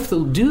don't know if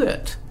they'll do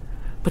it,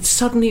 but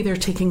suddenly they're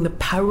taking the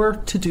power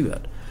to do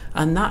it.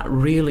 And that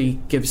really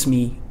gives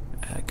me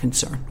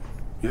concern.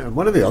 Yeah,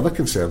 one of the other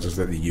concerns is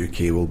that the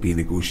UK will be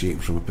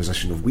negotiating from a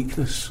position of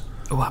weakness.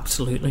 Oh,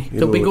 absolutely.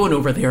 They'll be going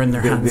over there in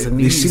their hands and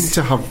knees. They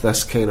seem to have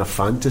this kind of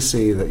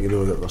fantasy that,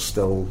 that they're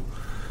still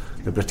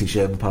the British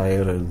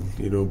Empire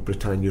and,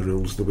 Britannia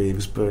rules the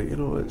waves. But,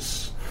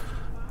 it's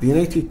the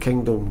United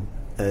Kingdom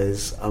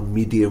is a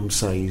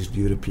medium-sized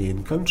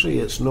European country.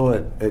 It's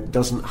not. It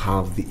doesn't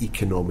have the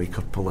economic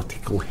or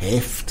political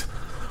heft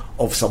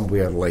of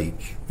somewhere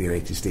like the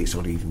United States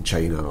or even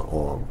China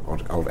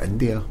or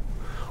India,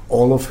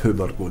 all of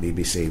whom are going to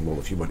be saying, well,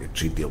 if you want a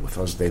trade deal with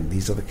us, then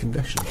these are the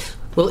conditions.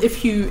 Well,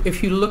 if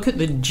you look at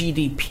the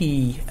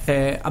GDP,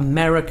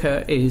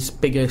 America is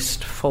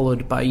biggest,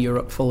 followed by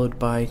Europe, followed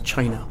by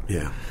China.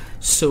 Yeah.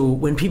 So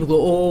when people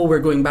go, we're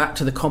going back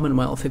to the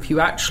Commonwealth, if you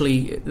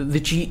actually,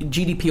 the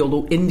GDP,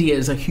 although India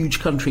is a huge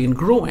country and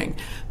growing,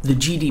 the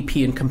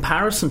GDP in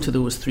comparison to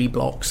those 3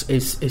 blocks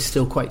is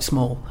still quite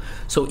small.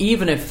 So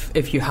even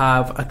if you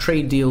have a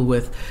trade deal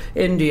with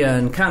India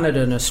and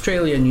Canada and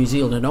Australia and New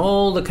Zealand and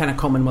all the kind of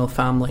Commonwealth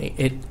family,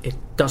 it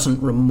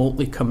doesn't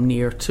remotely come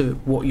near to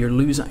what you're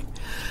losing.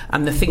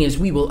 And the thing is,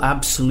 we will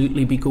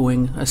absolutely be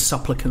going as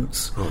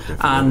supplicants.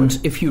 And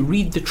if you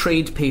read the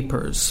trade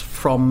papers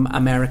from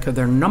America,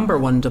 their number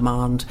number one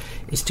demand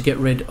is to get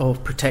rid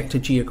of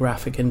protected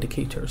geographic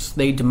indicators.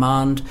 They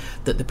demand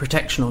that the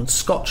protection on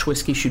Scotch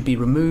whisky should be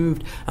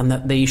removed and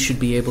that they should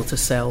be able to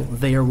sell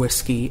their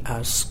whisky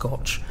as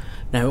Scotch.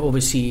 Now,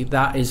 obviously,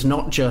 that is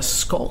not just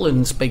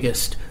Scotland's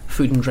biggest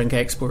food and drink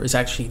export, it's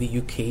actually the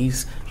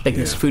UK's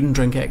biggest food and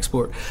drink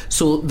export.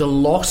 So the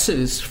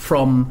losses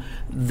from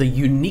the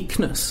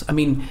uniqueness, I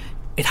mean,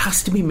 it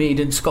has to be made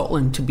in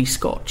Scotland to be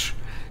Scotch.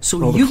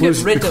 So you get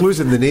rid of... the clue's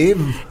in the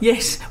name.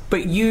 Yes,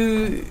 but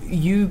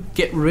you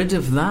get rid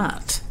of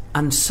that,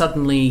 and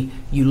suddenly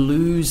you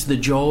lose the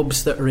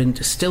jobs that are in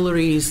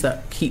distilleries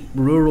that keep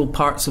rural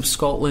parts of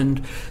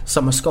Scotland,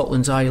 some of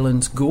Scotland's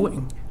islands,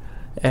 going.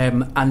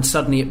 And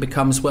suddenly it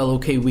becomes, well,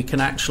 okay, we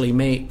can actually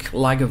make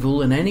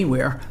Lagavulin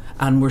anywhere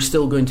and we're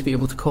still going to be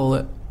able to call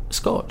it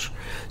Scotch.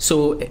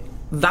 So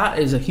that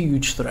is a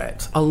huge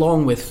threat,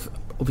 along with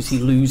obviously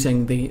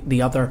losing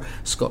the other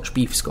Scotch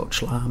beef,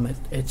 Scotch lamb,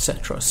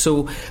 etc.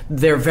 So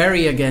they're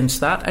very against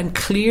that, and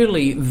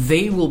clearly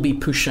they will be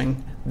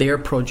pushing their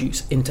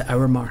produce into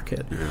our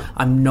market.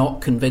 I'm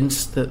not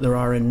convinced that there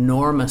are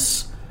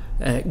enormous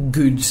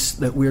goods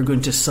that we're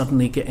going to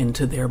suddenly get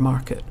into their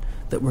market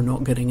that we're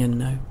not getting in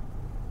now.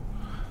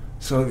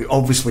 So the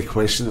obviously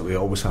question that we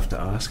always have to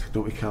ask,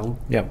 don't we, Callum?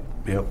 Yep.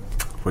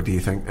 What do you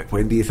think?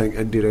 When do you think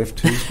Indy Ref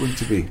 2 is going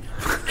to be?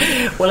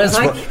 Well, it's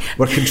like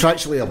we're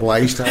contractually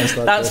obliged to ask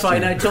that. That's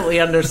question. fine. I totally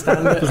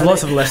understand it. There's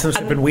lots of listeners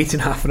who've been waiting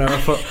half an hour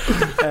for.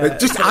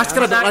 Just ask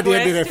her about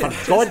the Indy Ref.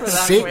 For God's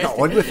sake, get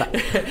on with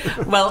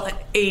it. Well,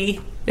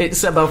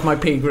 it's above my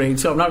pay grade,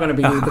 so I'm not going to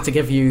be able to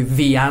give you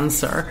the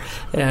answer.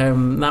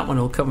 That one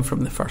will come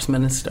from the First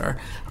Minister.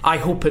 I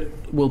hope it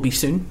will be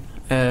soon.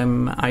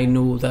 I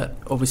know that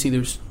obviously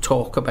there's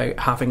talk about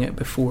having it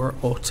before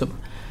autumn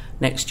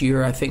next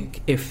year. I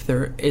think if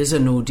there is a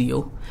no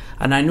deal,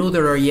 and I know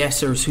there are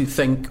yesers who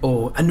think,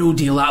 oh, a no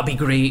deal, that'll be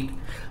great.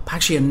 But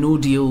actually a no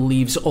deal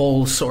leaves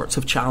all sorts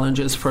of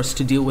challenges for us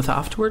to deal with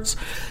afterwards.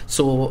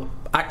 So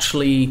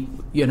actually,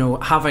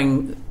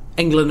 having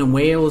England and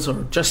Wales,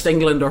 or just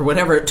England, or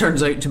whatever it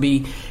turns out to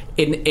be,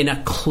 in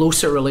a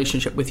closer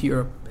relationship with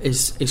Europe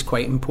is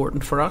quite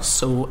important for us.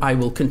 So I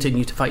will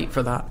continue to fight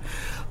for that.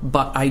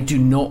 But I do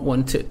not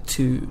want it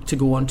to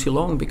go on too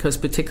long, because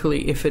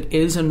particularly if it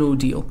is a no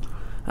deal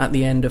at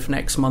the end of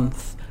next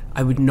month,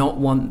 I would not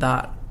want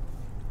that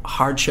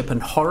hardship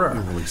and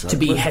horror to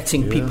be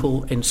hitting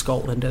people in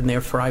Scotland, and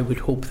therefore I would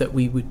hope that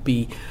we would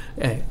be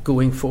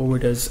going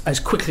forward as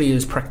quickly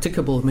as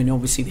practicable. I mean,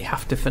 obviously they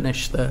have to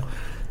finish the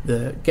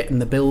getting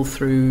the bill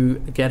through,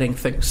 getting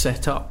things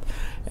set up.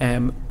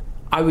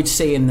 I would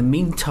say in the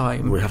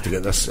meantime... We have to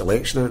get this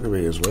election out of the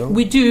way as well.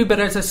 We do,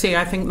 but as I say,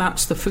 I think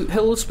that's the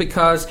foothills,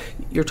 because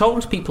you're talking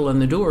to people in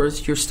the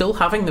doors, you're still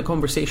having the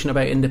conversation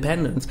about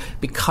independence,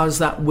 because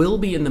that will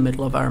be in the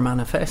middle of our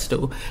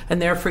manifesto, and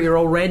therefore you're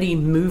already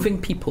moving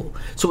people.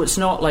 So it's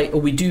not like,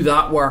 we do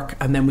that work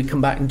and then we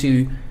come back and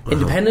do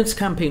independence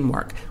campaign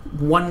work.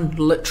 One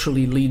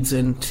literally leads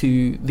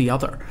into the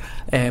other.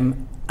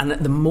 And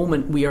at the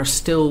moment, we are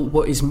still,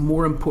 what is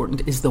more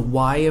important is the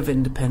why of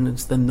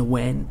independence than the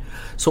when.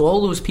 So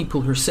all those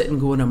people who are sitting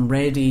going, I'm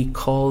ready,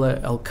 call it,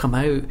 I'll come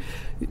out,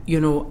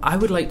 I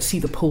would like to see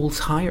the polls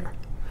higher.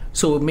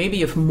 So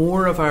maybe if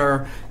more of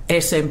our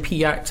SNP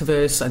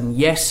activists and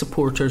yes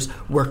supporters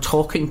were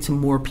talking to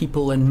more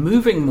people and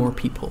moving more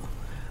people,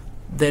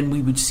 then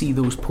we would see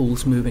those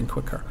polls moving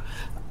quicker.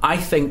 I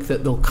think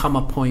that there'll come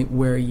a point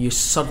where you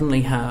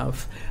suddenly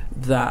have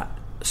that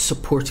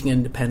supporting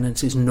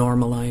independence is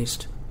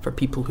normalised for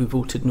people who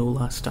voted no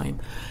last time,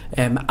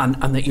 and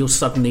that you'll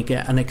suddenly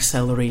get an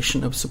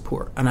acceleration of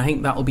support. And I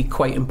think that will be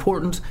quite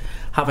important,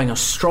 having a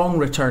strong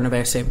return of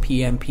SNP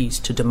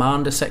MPs to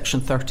demand a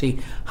Section 30,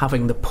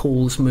 having the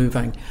polls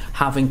moving,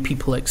 having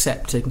people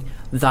accepting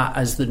that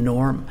as the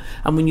norm.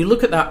 And when you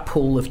look at that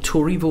poll of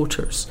Tory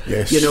voters,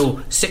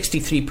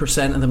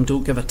 63% of them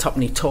don't give a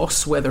tuppenny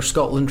toss whether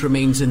Scotland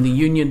remains in the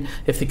Union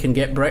if they can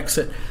get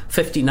Brexit.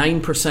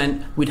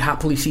 59% would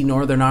happily see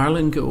Northern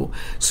Ireland go.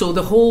 So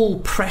the whole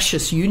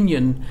precious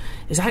union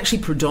is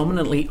actually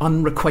predominantly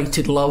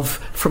unrequited love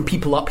from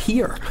people up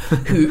here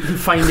who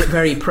find it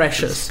very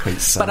precious.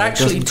 But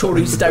actually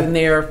Tories down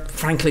there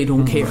frankly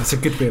don't care. That's a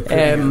good way of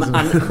putting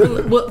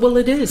it. Well,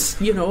 it is,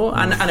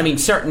 and I mean,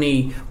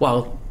 certainly,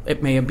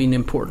 it may have been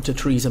important to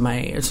Theresa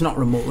May, it's not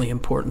remotely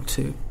important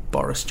to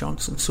Boris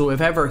Johnson. So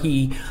if ever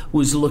he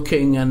was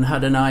looking and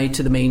had an eye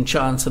to the main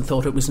chance and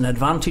thought it was an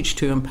advantage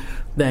to him,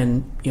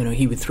 then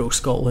he would throw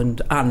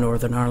Scotland and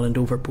Northern Ireland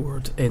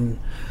overboard in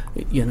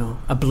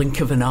a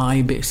blink of an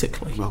eye,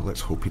 basically. Well,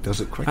 let's hope he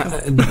does it quicker.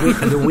 And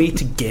the way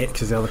to get,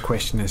 because the other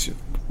question is,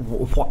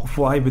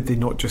 why would they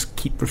not just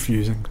keep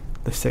refusing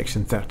the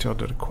Section 30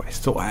 order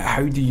request? So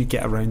how do you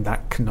get around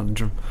that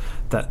conundrum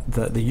that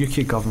the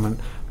UK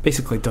government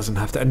basically doesn't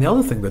have to? And the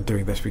other thing they're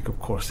doing this week, of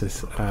course,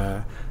 is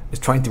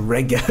trying to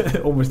rig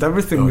almost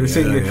everything. They're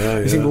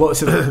saying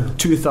lots of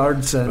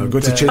 2/3. I'm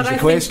going to change the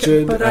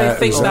question. I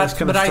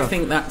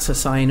think that's a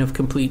sign of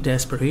complete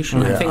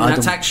desperation. I think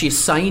that's actually a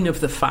sign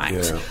of the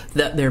fact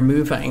that they're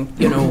moving.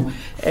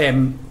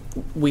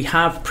 we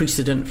have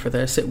precedent for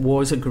this. It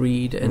was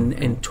agreed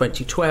in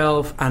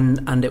 2012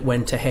 and it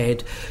went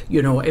ahead.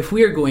 If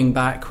we're going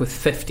back with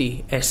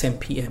 50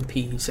 SNP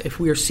MPs, if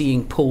we're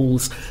seeing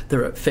polls that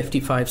are at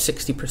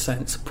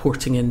 55-60%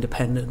 supporting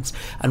independence,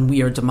 and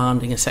we are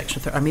demanding a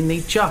Section 30, they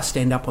just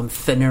end up on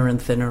thinner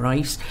and thinner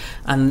ice,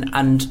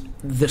 and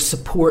the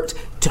support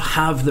to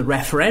have the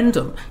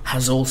referendum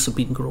has also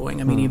been growing.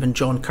 Even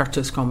John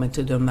Curtis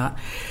commented on that.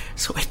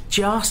 So it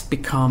just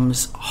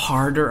becomes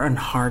harder and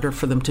harder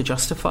for them to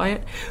justify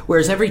it.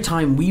 Whereas every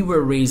time we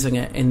were raising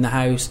it in the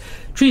House,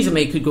 Theresa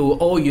May could go,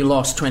 oh, you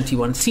lost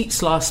 21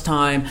 seats last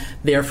time,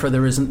 therefore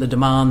there isn't the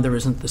demand, there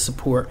isn't the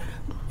support.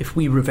 If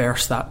we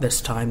reverse that this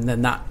time,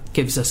 then that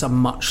gives us a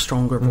much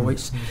stronger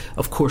voice.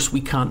 Of course, we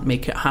can't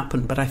make it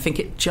happen, but I think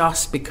it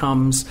just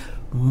becomes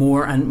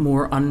more and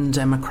more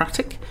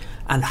undemocratic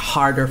and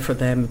harder for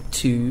them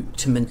to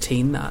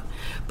maintain that.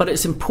 But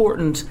it's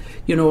important,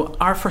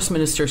 our First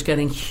Minister is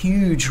getting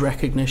huge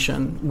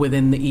recognition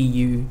within the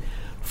EU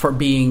for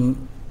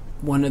being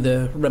one of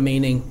the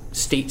remaining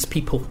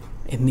statespeople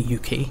in the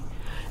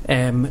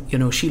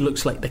UK. She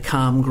looks like the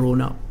calm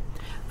grown-up.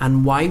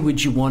 And why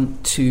would you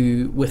want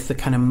to, with the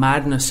kind of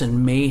madness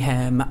and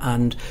mayhem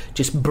and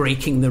just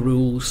breaking the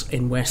rules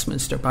in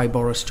Westminster by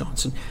Boris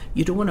Johnson,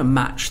 you don't want to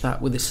match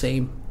that with the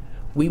same.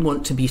 We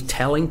want to be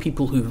telling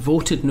people who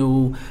voted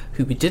no,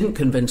 who we didn't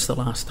convince the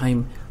last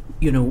time,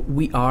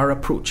 we are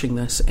approaching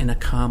this in a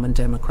calm and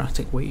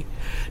democratic way.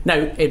 Now,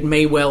 it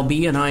may well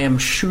be, and I am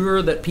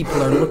sure that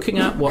people are looking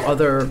at what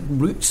other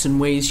routes and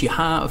ways you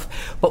have,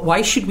 but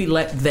why should we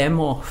let them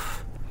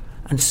off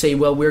and say,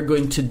 well, we're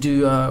going to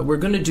do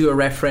a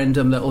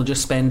referendum that will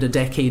just spend a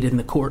decade in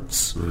the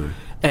courts?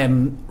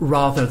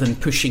 Rather than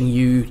pushing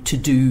you to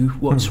do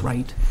what's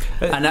right.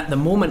 And at the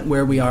moment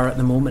where we are at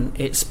the moment,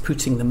 it's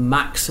putting the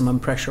maximum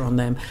pressure on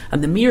them.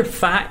 And the mere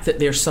fact that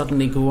they're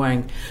suddenly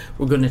going,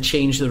 we're going to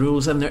change the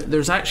rules, and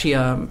there's actually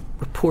a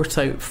report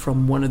out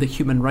from one of the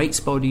human rights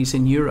bodies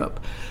in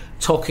Europe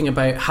talking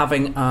about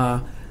having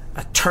a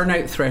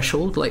turnout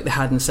threshold like they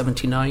had in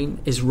 79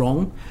 is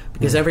wrong,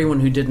 because everyone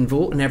who didn't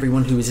vote and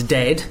everyone who is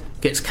dead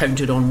gets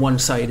counted on one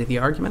side of the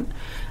argument.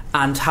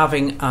 And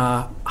having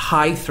a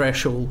high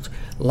threshold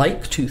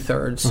like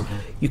 2/3,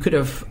 you could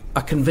have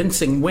a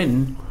convincing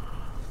win,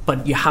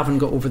 but you haven't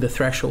got over the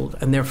threshold,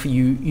 and therefore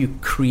you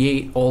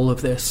create all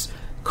of this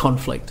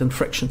conflict and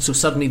friction. So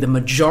suddenly the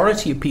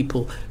majority of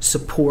people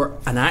support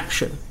an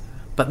action,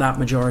 but that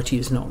majority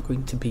is not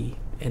going to be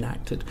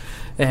enacted.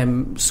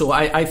 So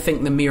I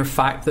think the mere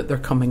fact that they're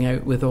coming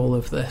out with all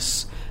of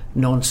this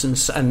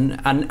nonsense, and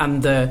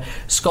the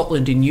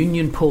Scotland in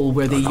Union poll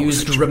where they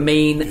used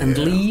remain and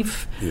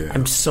leave,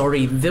 I'm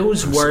sorry,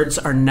 those words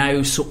are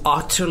now so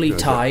utterly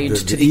tied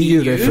to the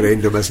EU.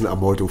 Referendum isn't a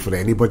model for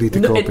anybody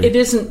to copy. It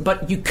isn't,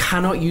 but you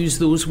cannot use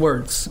those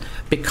words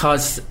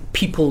because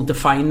people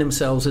define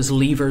themselves as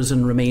leavers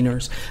and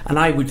remainers, and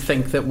I would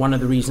think that one of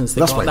the reasons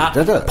they got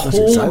that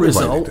poll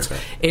result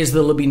is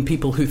there'll have been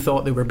people who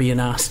thought they were being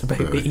asked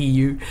about the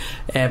EU,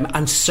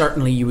 and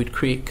certainly you would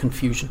create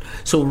confusion.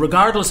 So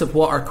regardless of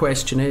what our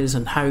question is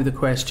and how the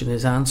question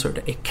is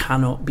answered, it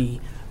cannot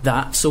be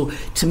that. So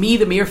to me,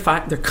 the mere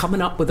fact they're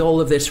coming up with all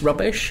of this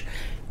rubbish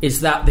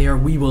is that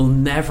we will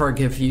never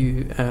give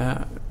you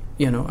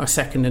a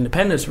second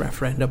independence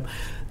referendum.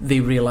 They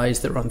realise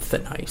they're on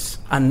thin ice,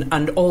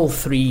 and all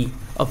three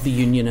of the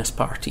unionist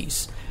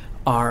parties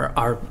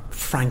are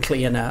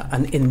frankly in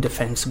an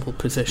indefensible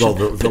position.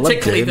 Well,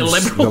 particularly the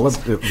Liberals.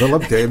 The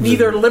Lib Dems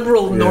neither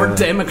liberal nor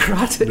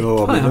democratic.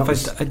 No,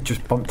 I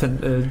just bumped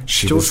into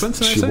Jo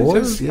Swinson. She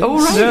was. Yes.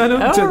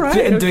 Oh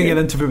right. Doing an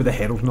interview with the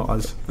Herald, not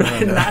us.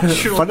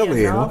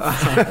 Naturally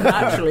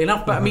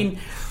enough. But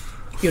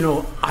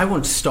I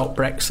want to stop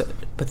Brexit.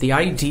 But the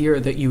idea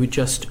that you would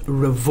just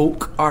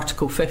revoke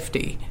Article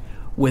 50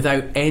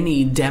 without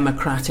any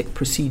democratic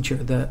procedure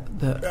that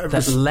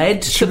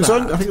led to that.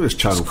 I think it was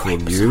Channel 4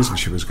 News, and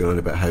she was going on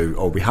about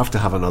how, we have to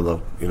have another,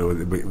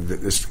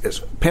 it's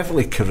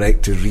perfectly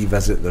correct to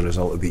revisit the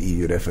result of the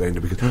EU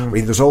referendum, because,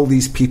 there's all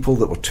these people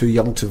that were too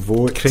young to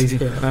vote. Crazy.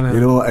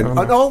 And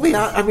all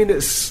the,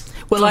 it's...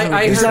 Well,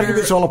 I these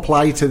arguments all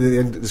apply to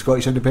the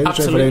Scottish independence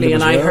absolutely,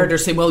 and I well. heard her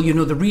say,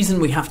 the reason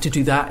we have to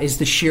do that is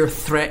the sheer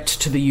threat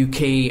to the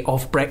UK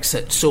of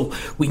Brexit, so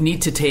we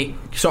need to take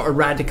sort of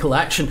radical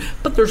action.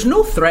 But there's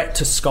no threat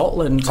to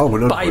Scotland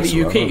by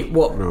the UK.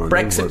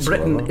 Brexit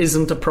Britain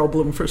isn't a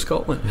problem for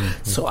Scotland.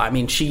 So,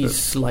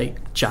 she's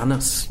like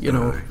Janice,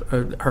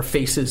 her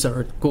faces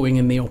are going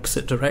in the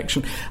opposite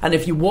direction. And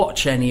if you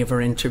watch any of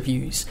her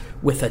interviews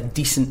with a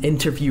decent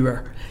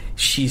interviewer,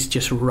 she's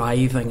just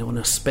writhing on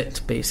a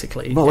spit,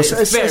 basically. Well,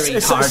 it's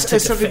very hard to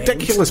It's a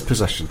ridiculous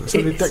position. It's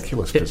a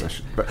ridiculous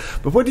position. But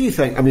what do you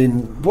think?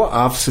 What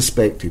I've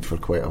suspected for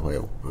quite a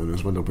while, and I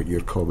was wondering what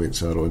your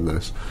comments are on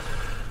this,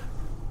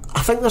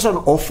 I think there's an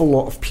awful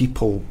lot of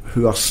people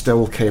who are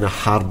still kind of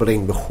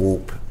harbouring the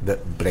hope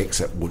that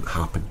Brexit won't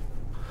happen,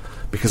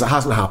 because it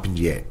hasn't happened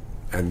yet,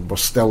 and we're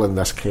still in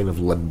this kind of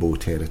limbo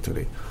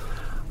territory.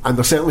 And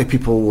there's certainly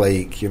people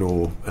like,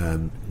 Jo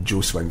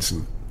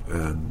Swinson,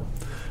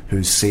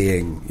 who's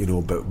saying,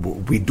 but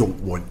we don't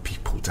want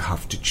people to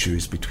have to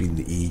choose between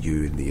the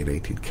EU and the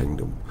United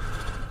Kingdom.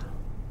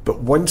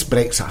 But once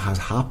Brexit has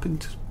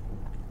happened,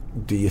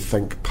 do you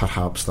think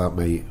perhaps that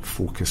might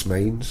focus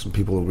minds and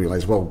people will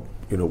realise, well,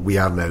 we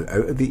are now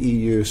out of the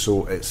EU,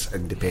 so it's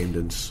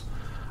independence,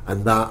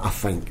 and that, I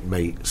think,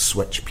 might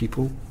switch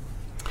people?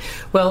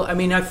 Well, I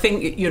mean, I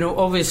think,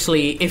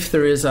 obviously, if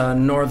there is a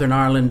Northern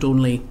Ireland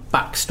only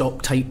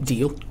backstop type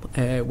deal,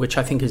 which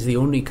I think is the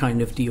only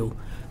kind of deal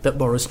that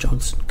Boris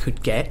Johnson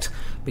could get,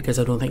 because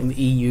I don't think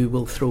the EU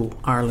will throw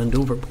Ireland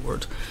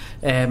overboard,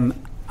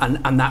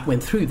 and that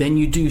went through, then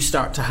you do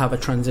start to have a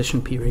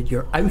transition period.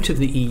 You're out of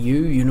the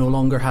EU, you no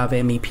longer have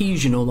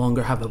MEPs, you no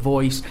longer have a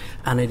voice,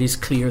 and it is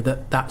clear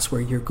that that's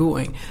where you're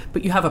going.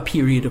 But you have a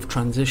period of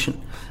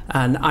transition.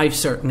 And I've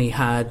certainly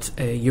had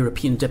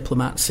European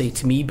diplomats say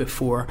to me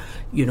before,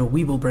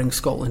 we will bring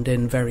Scotland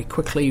in very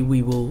quickly,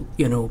 we will,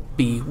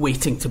 be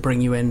waiting to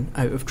bring you in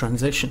out of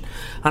transition.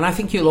 And I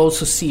think you'll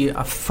also see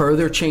a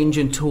further change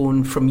in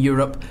tone from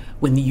Europe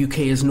when the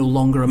UK is no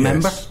longer a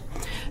member.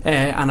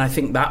 And I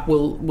think that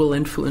will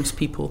influence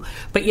people.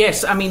 But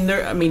yes,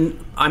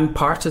 I'm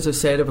part, as I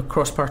said, of a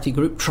cross-party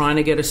group trying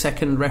to get a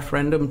second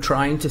referendum,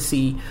 trying to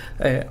see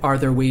are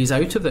there ways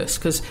out of this?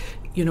 Because,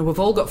 we've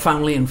all got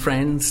family and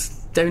friends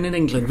down in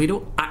England. We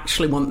don't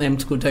actually want them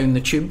to go down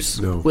the tubes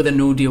with a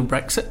no-deal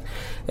Brexit.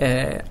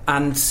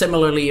 And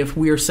similarly, if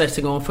we're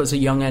setting off as a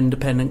young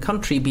independent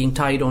country, being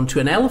tied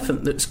onto an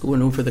elephant that's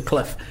going over the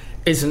cliff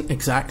isn't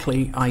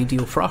exactly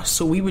ideal for us.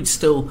 So we would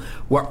still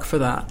work for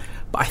that.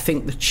 But I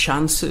think the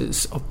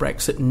chances of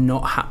Brexit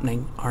not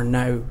happening are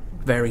now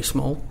very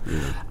small.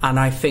 And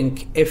I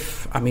think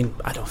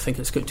I don't think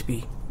it's going to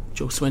be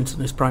Joe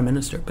Swinton as Prime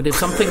Minister, but if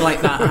something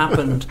like that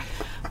happened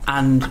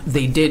and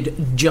they did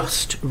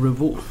just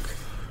revoke,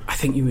 I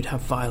think you would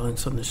have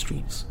violence on the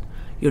streets.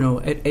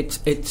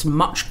 It's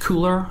much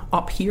cooler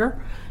up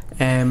here.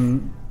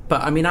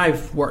 But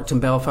I've worked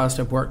in Belfast,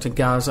 I've worked in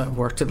Gaza, I've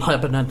worked in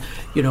Lebanon,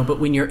 but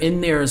when you're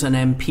in there as an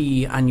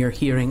MP and you're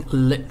hearing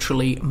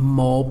literally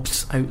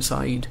mobs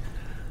outside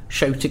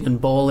shouting and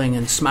bawling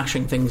and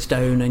smashing things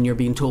down, and you're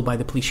being told by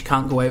the police you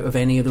can't go out of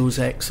any of those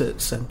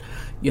exits, and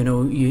you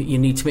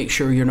need to make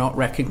sure you're not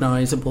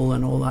recognisable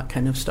and all that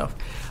kind of stuff,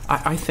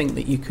 I think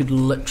that you could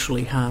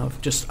literally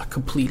have just a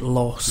complete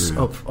loss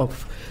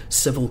of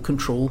civil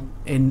control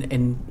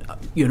in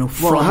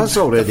from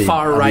the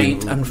far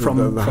right and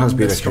from there has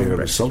been a kind of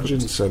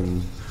resurgence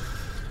in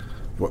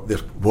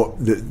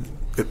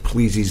it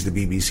pleases the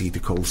BBC to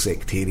call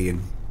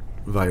sectarian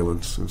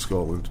violence in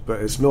Scotland,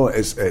 but it's not.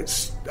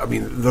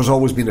 There's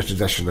always been a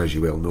tradition, as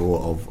you well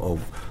know,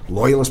 of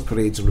loyalist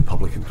parades and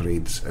Republican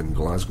parades in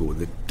Glasgow.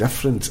 The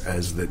difference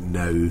is that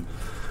now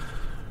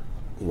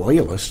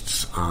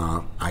loyalists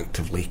are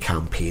actively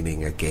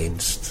campaigning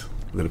against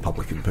the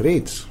Republican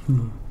parades.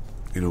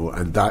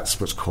 And that's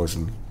what's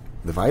causing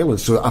the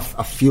violence. So I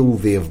feel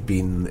they've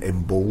been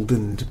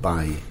emboldened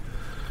by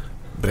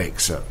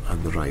Brexit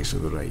and the rise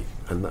of the right,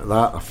 and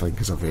that I think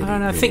is a very.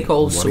 And I think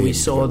also we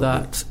saw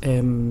that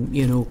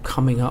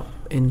coming up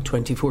in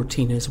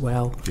 2014 as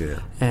well.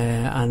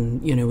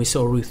 And we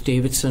saw Ruth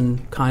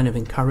Davidson kind of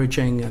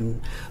encouraging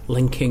and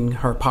linking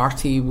her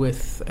party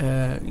with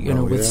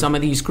some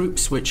of these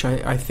groups, which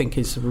I think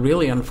is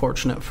really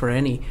unfortunate for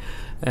any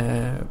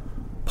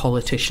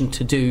politician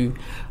to do.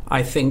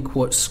 I think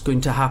what's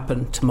going to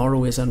happen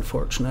tomorrow is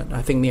unfortunate.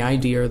 I think the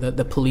idea that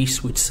the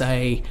police would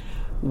say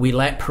we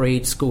let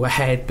parades go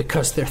ahead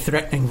because they're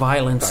threatening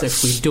violence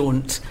if we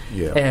don't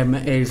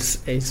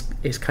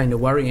is kind of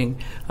worrying.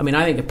 I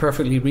think a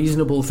perfectly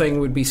reasonable thing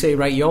would be say,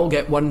 right, you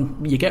get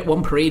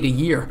one parade a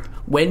year.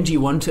 When do you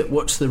want it?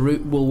 What's the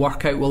route? We'll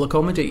work out, we'll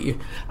accommodate you,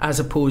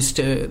 as opposed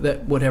to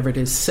that whatever it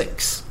is,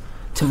 6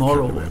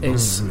 tomorrow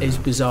is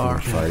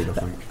bizarre. 5, I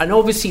think. And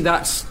obviously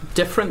that's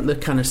different. The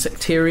kind of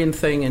sectarian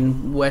thing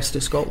in west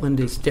of Scotland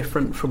is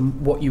different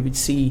from what you would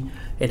see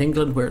in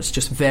England, where it's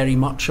just very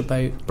much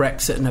about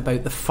Brexit and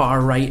about the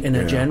far right in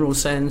a general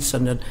sense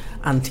and an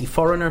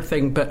anti-foreigner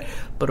thing, but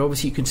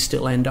obviously you can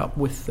still end up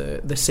with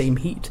the same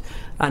heat.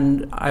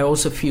 And I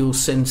also feel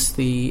since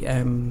the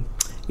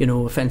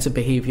Offensive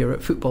Behaviour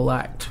at Football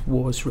Act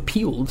was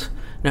repealed,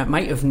 now it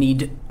might have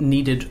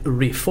needed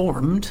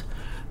reformed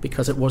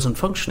because it wasn't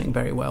functioning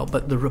very well,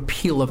 but the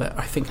repeal of it,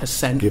 I think, has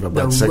sent the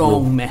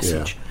wrong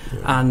message.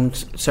 And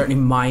certainly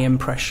my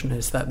impression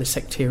is that the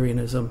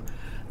sectarianism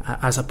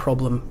as a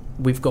problem,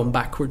 we've gone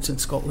backwards in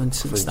Scotland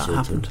since that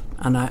happened,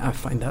 and I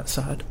find that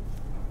sad.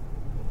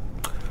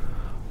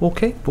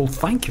 Okay, well,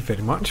 thank you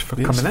very much for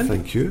coming in.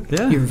 Thank you.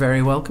 Yeah. You're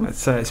very welcome.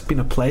 It's been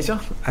a pleasure,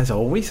 as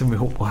always, and we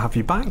hope we'll have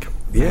you back.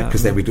 Yeah,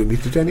 because then we don't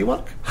need to do any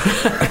work.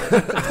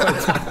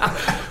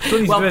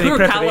 Well, poor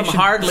Callum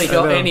hardly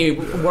got any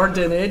word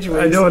in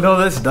edgeways. I know,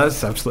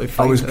 that's absolutely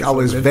fine. I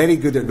was very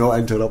good at not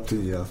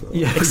interrupting you.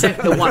 Yeah.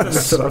 Except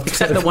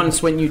the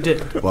once when you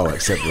did. Well,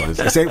 except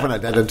when I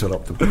did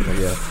interrupt them.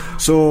 Yeah.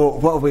 So,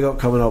 what have we got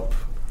coming up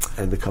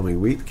in the coming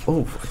week?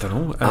 Oh, I don't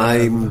know.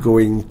 I'm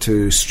going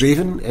to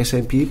Straven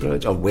SNP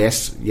branch, or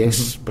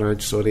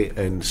branch, sorry,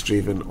 in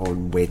Straven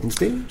on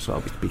Wednesday. So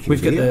I'll be speaking.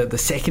 We've got the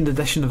second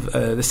edition of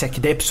the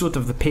second episode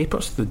of The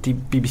Papers, the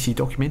BBC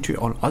documentary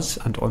on us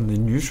and on the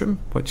newsroom,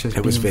 which has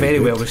been very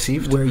well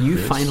received. Where you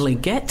finally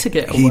get a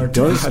word. He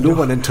does. No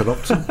one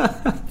interrupts him.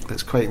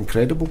 It's quite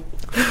incredible.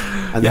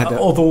 And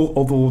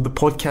although the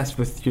podcast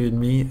with you and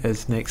me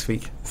is next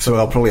week, so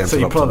I'll probably interrupt. So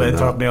you probably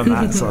interrupt me on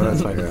that. So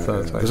that's fine.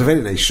 There's a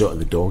very nice shot of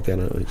the dog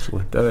in it,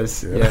 actually. There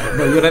is. Yeah.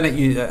 No, you're in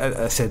it.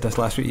 I said this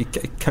last week.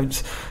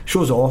 It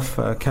shows off.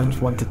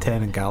 Counts 1 to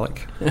 10 in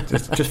Gaelic,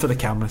 just for the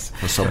cameras,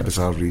 for some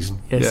bizarre reason.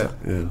 Yes.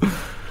 Yeah.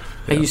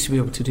 I used to be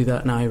able to do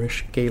that in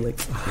Irish Gaelic.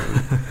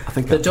 I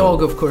think the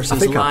dog, of course,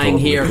 is lying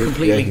here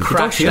completely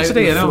crashed out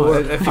yesterday,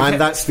 on the floor. And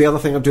that's the other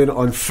thing I'm doing.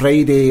 On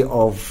Friday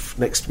of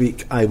next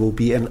week, I will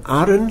be in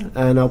Arran,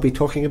 and I'll be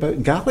talking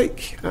about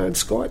Gaelic and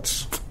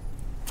Scots.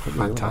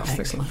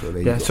 Fantastic.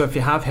 So if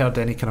you have heard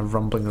any kind of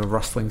rumbling or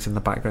rustlings in the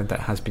background,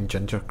 that has been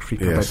Ginger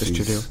creeping about the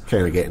studio.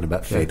 Kind of getting a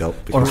bit fed up.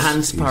 Or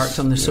Hans parked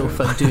on the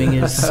sofa doing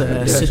his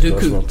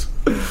Sudoku.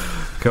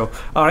 Cool.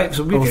 All right.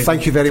 So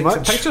thank you very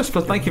much. Pictures,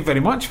 but thank you very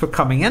much for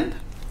coming in.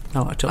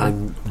 Not at all.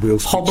 And we'll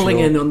hobbling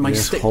in on my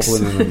sticks.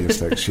 Hobbling in on your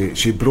sticks.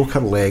 She broke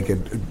her leg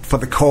for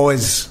the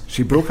cause.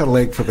 She broke her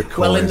leg for the cause.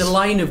 Well, in the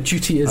line of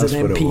duty as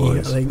an MP,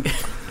 I think.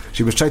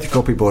 She was trying to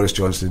copy Boris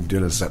Johnson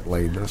doing a zip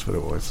line. That's what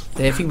it was.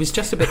 If he was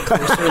just a bit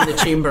closer in the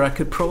chamber, I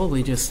could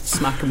probably just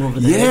smack him over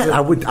the head. Yeah,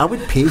 I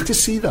would pay to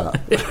see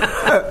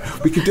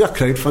that. We could do a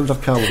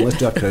crowdfunder, Callum. Let's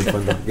do a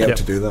crowdfunder. Get him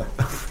to do that.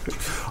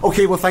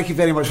 Okay, well, thank you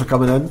very much for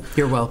coming in.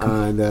 You're welcome.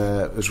 And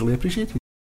it was really appreciated.